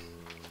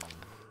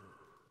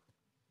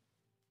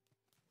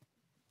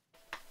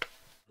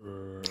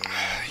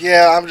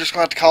 Yeah, I'm just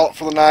gonna have to call it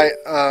for the night.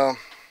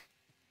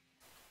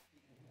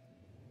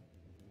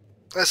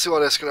 Let's see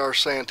what Escanar's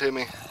saying to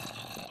me.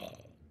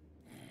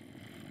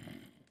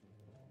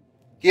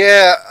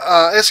 Yeah,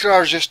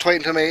 Escanar's just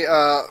tweeting to me.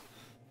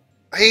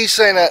 He's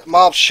saying that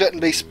mobs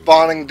shouldn't be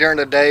spawning during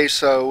the day,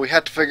 so we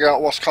have to figure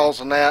out what's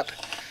causing that.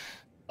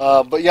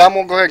 But yeah, I'm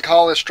going to go ahead and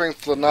call this stream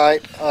for the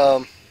night.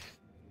 I'm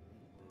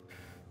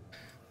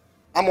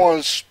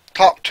going to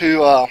talk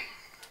to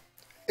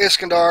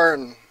Iskandar,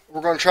 and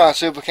we're going to try and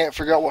see if we can't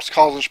figure out what's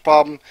causing this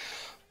problem.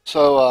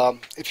 So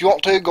if you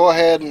want to, go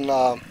ahead and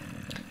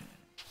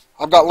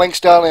I've got links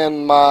down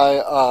in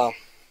my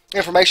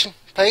information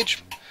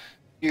page.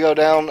 You go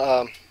down,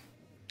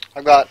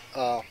 I've got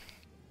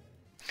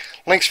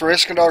links for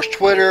Iskandar's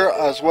Twitter,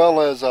 as well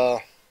as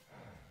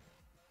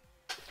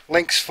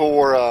links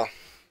for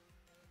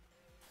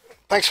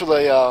thanks for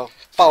the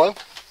follow.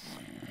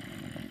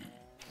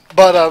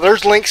 But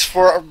there's links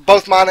for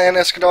both mine and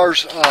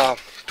Iskandar's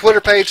Twitter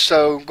page,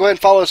 so go ahead and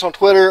follow us on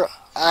Twitter.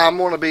 I'm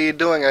going to be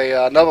doing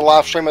another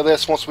live stream of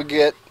this once we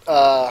get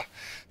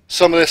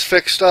some of this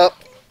fixed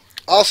up.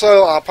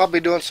 Also, I'll probably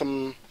be doing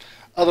some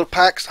other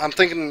packs. I'm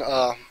thinking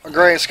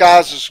Agrarian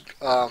Skies is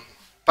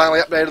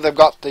finally updated. They've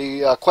got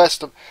the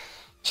quest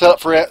set up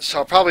for it, so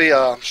I'll probably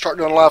start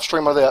doing a live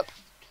stream of that.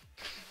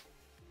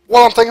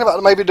 What I'm thinking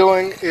about maybe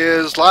doing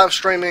is live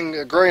streaming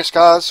Agrarian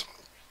Skies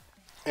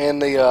in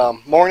the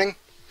morning,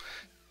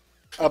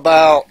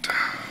 about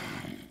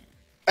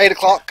 8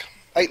 o'clock,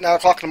 8, 9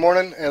 o'clock in the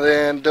morning, and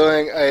then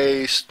doing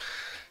a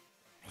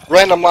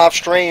random live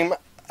stream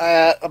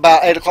at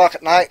about 8 o'clock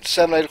at night,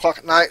 7, 8 o'clock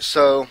at night.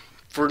 So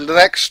for the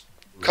next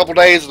couple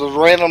days, the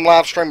random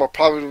live stream will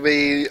probably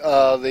be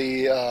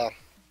the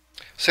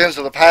Sins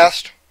of the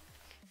Past,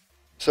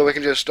 so we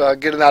can just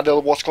get an idea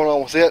of what's going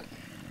on with it.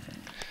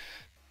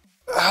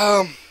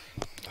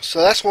 So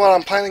that's what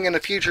I'm planning in the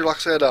future. Like I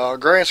said,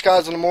 Agrarian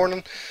Skies in the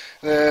morning,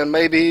 and then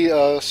maybe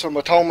some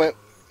Atonement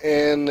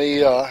in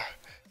the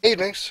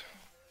evenings.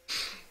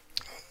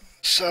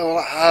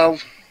 So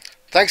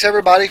thanks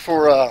everybody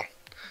for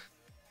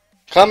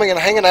coming and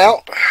hanging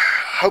out.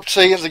 Hope to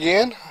see you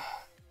again.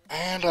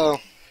 And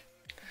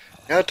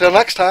until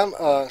next time,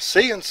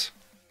 see yous.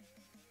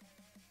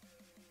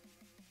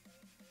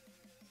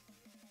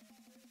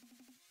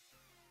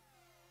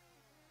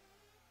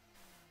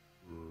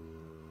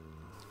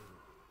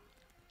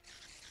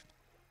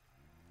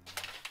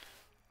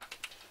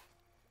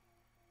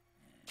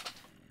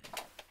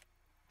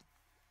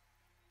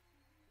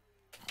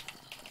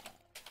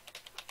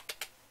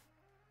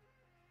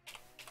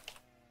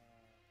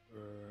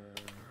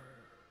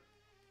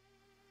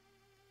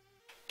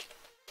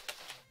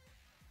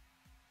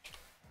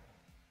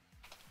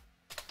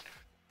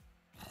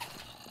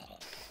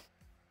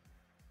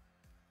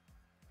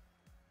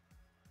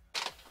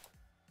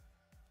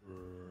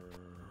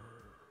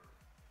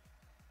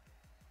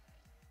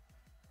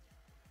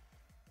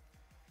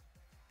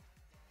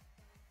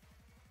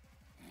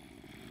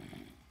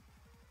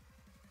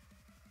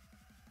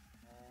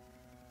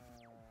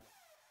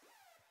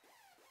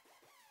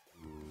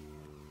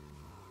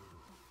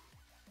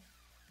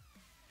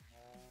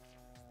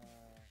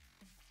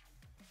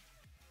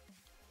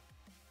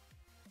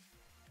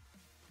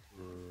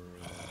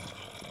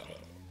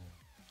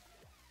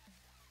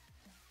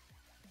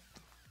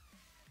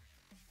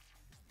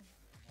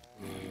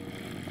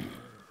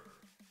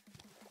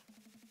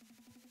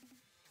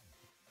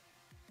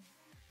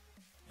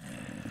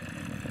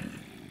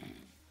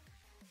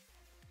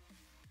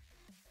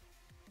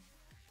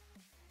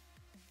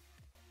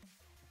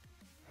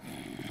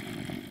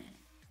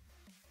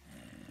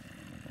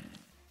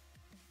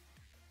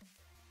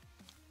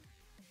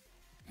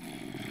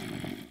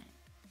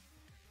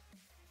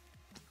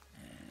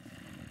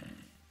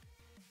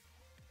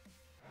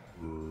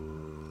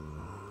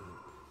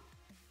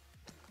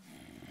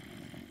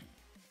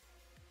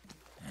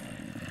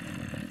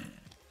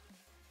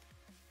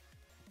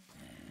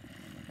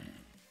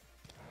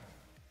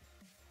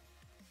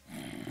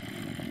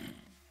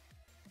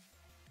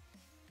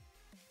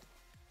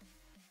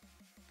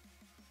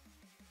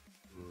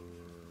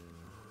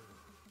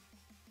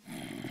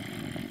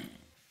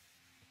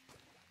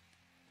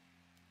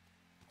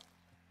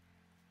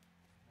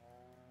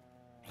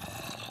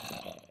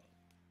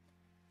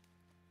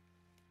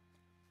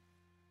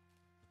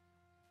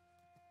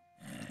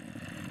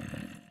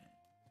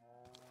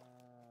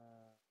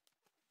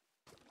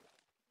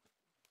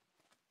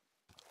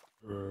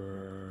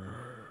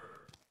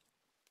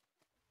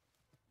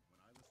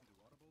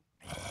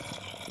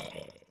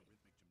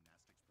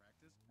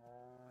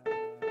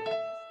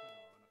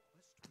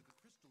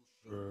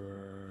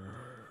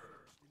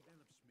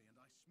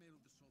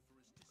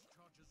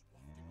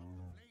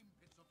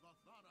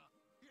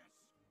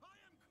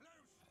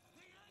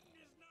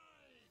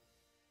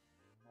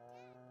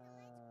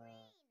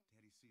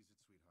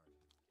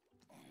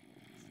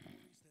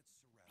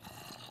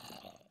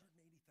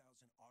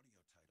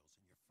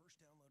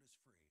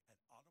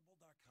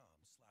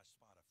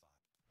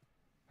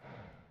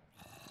 Audible.com/Spotify.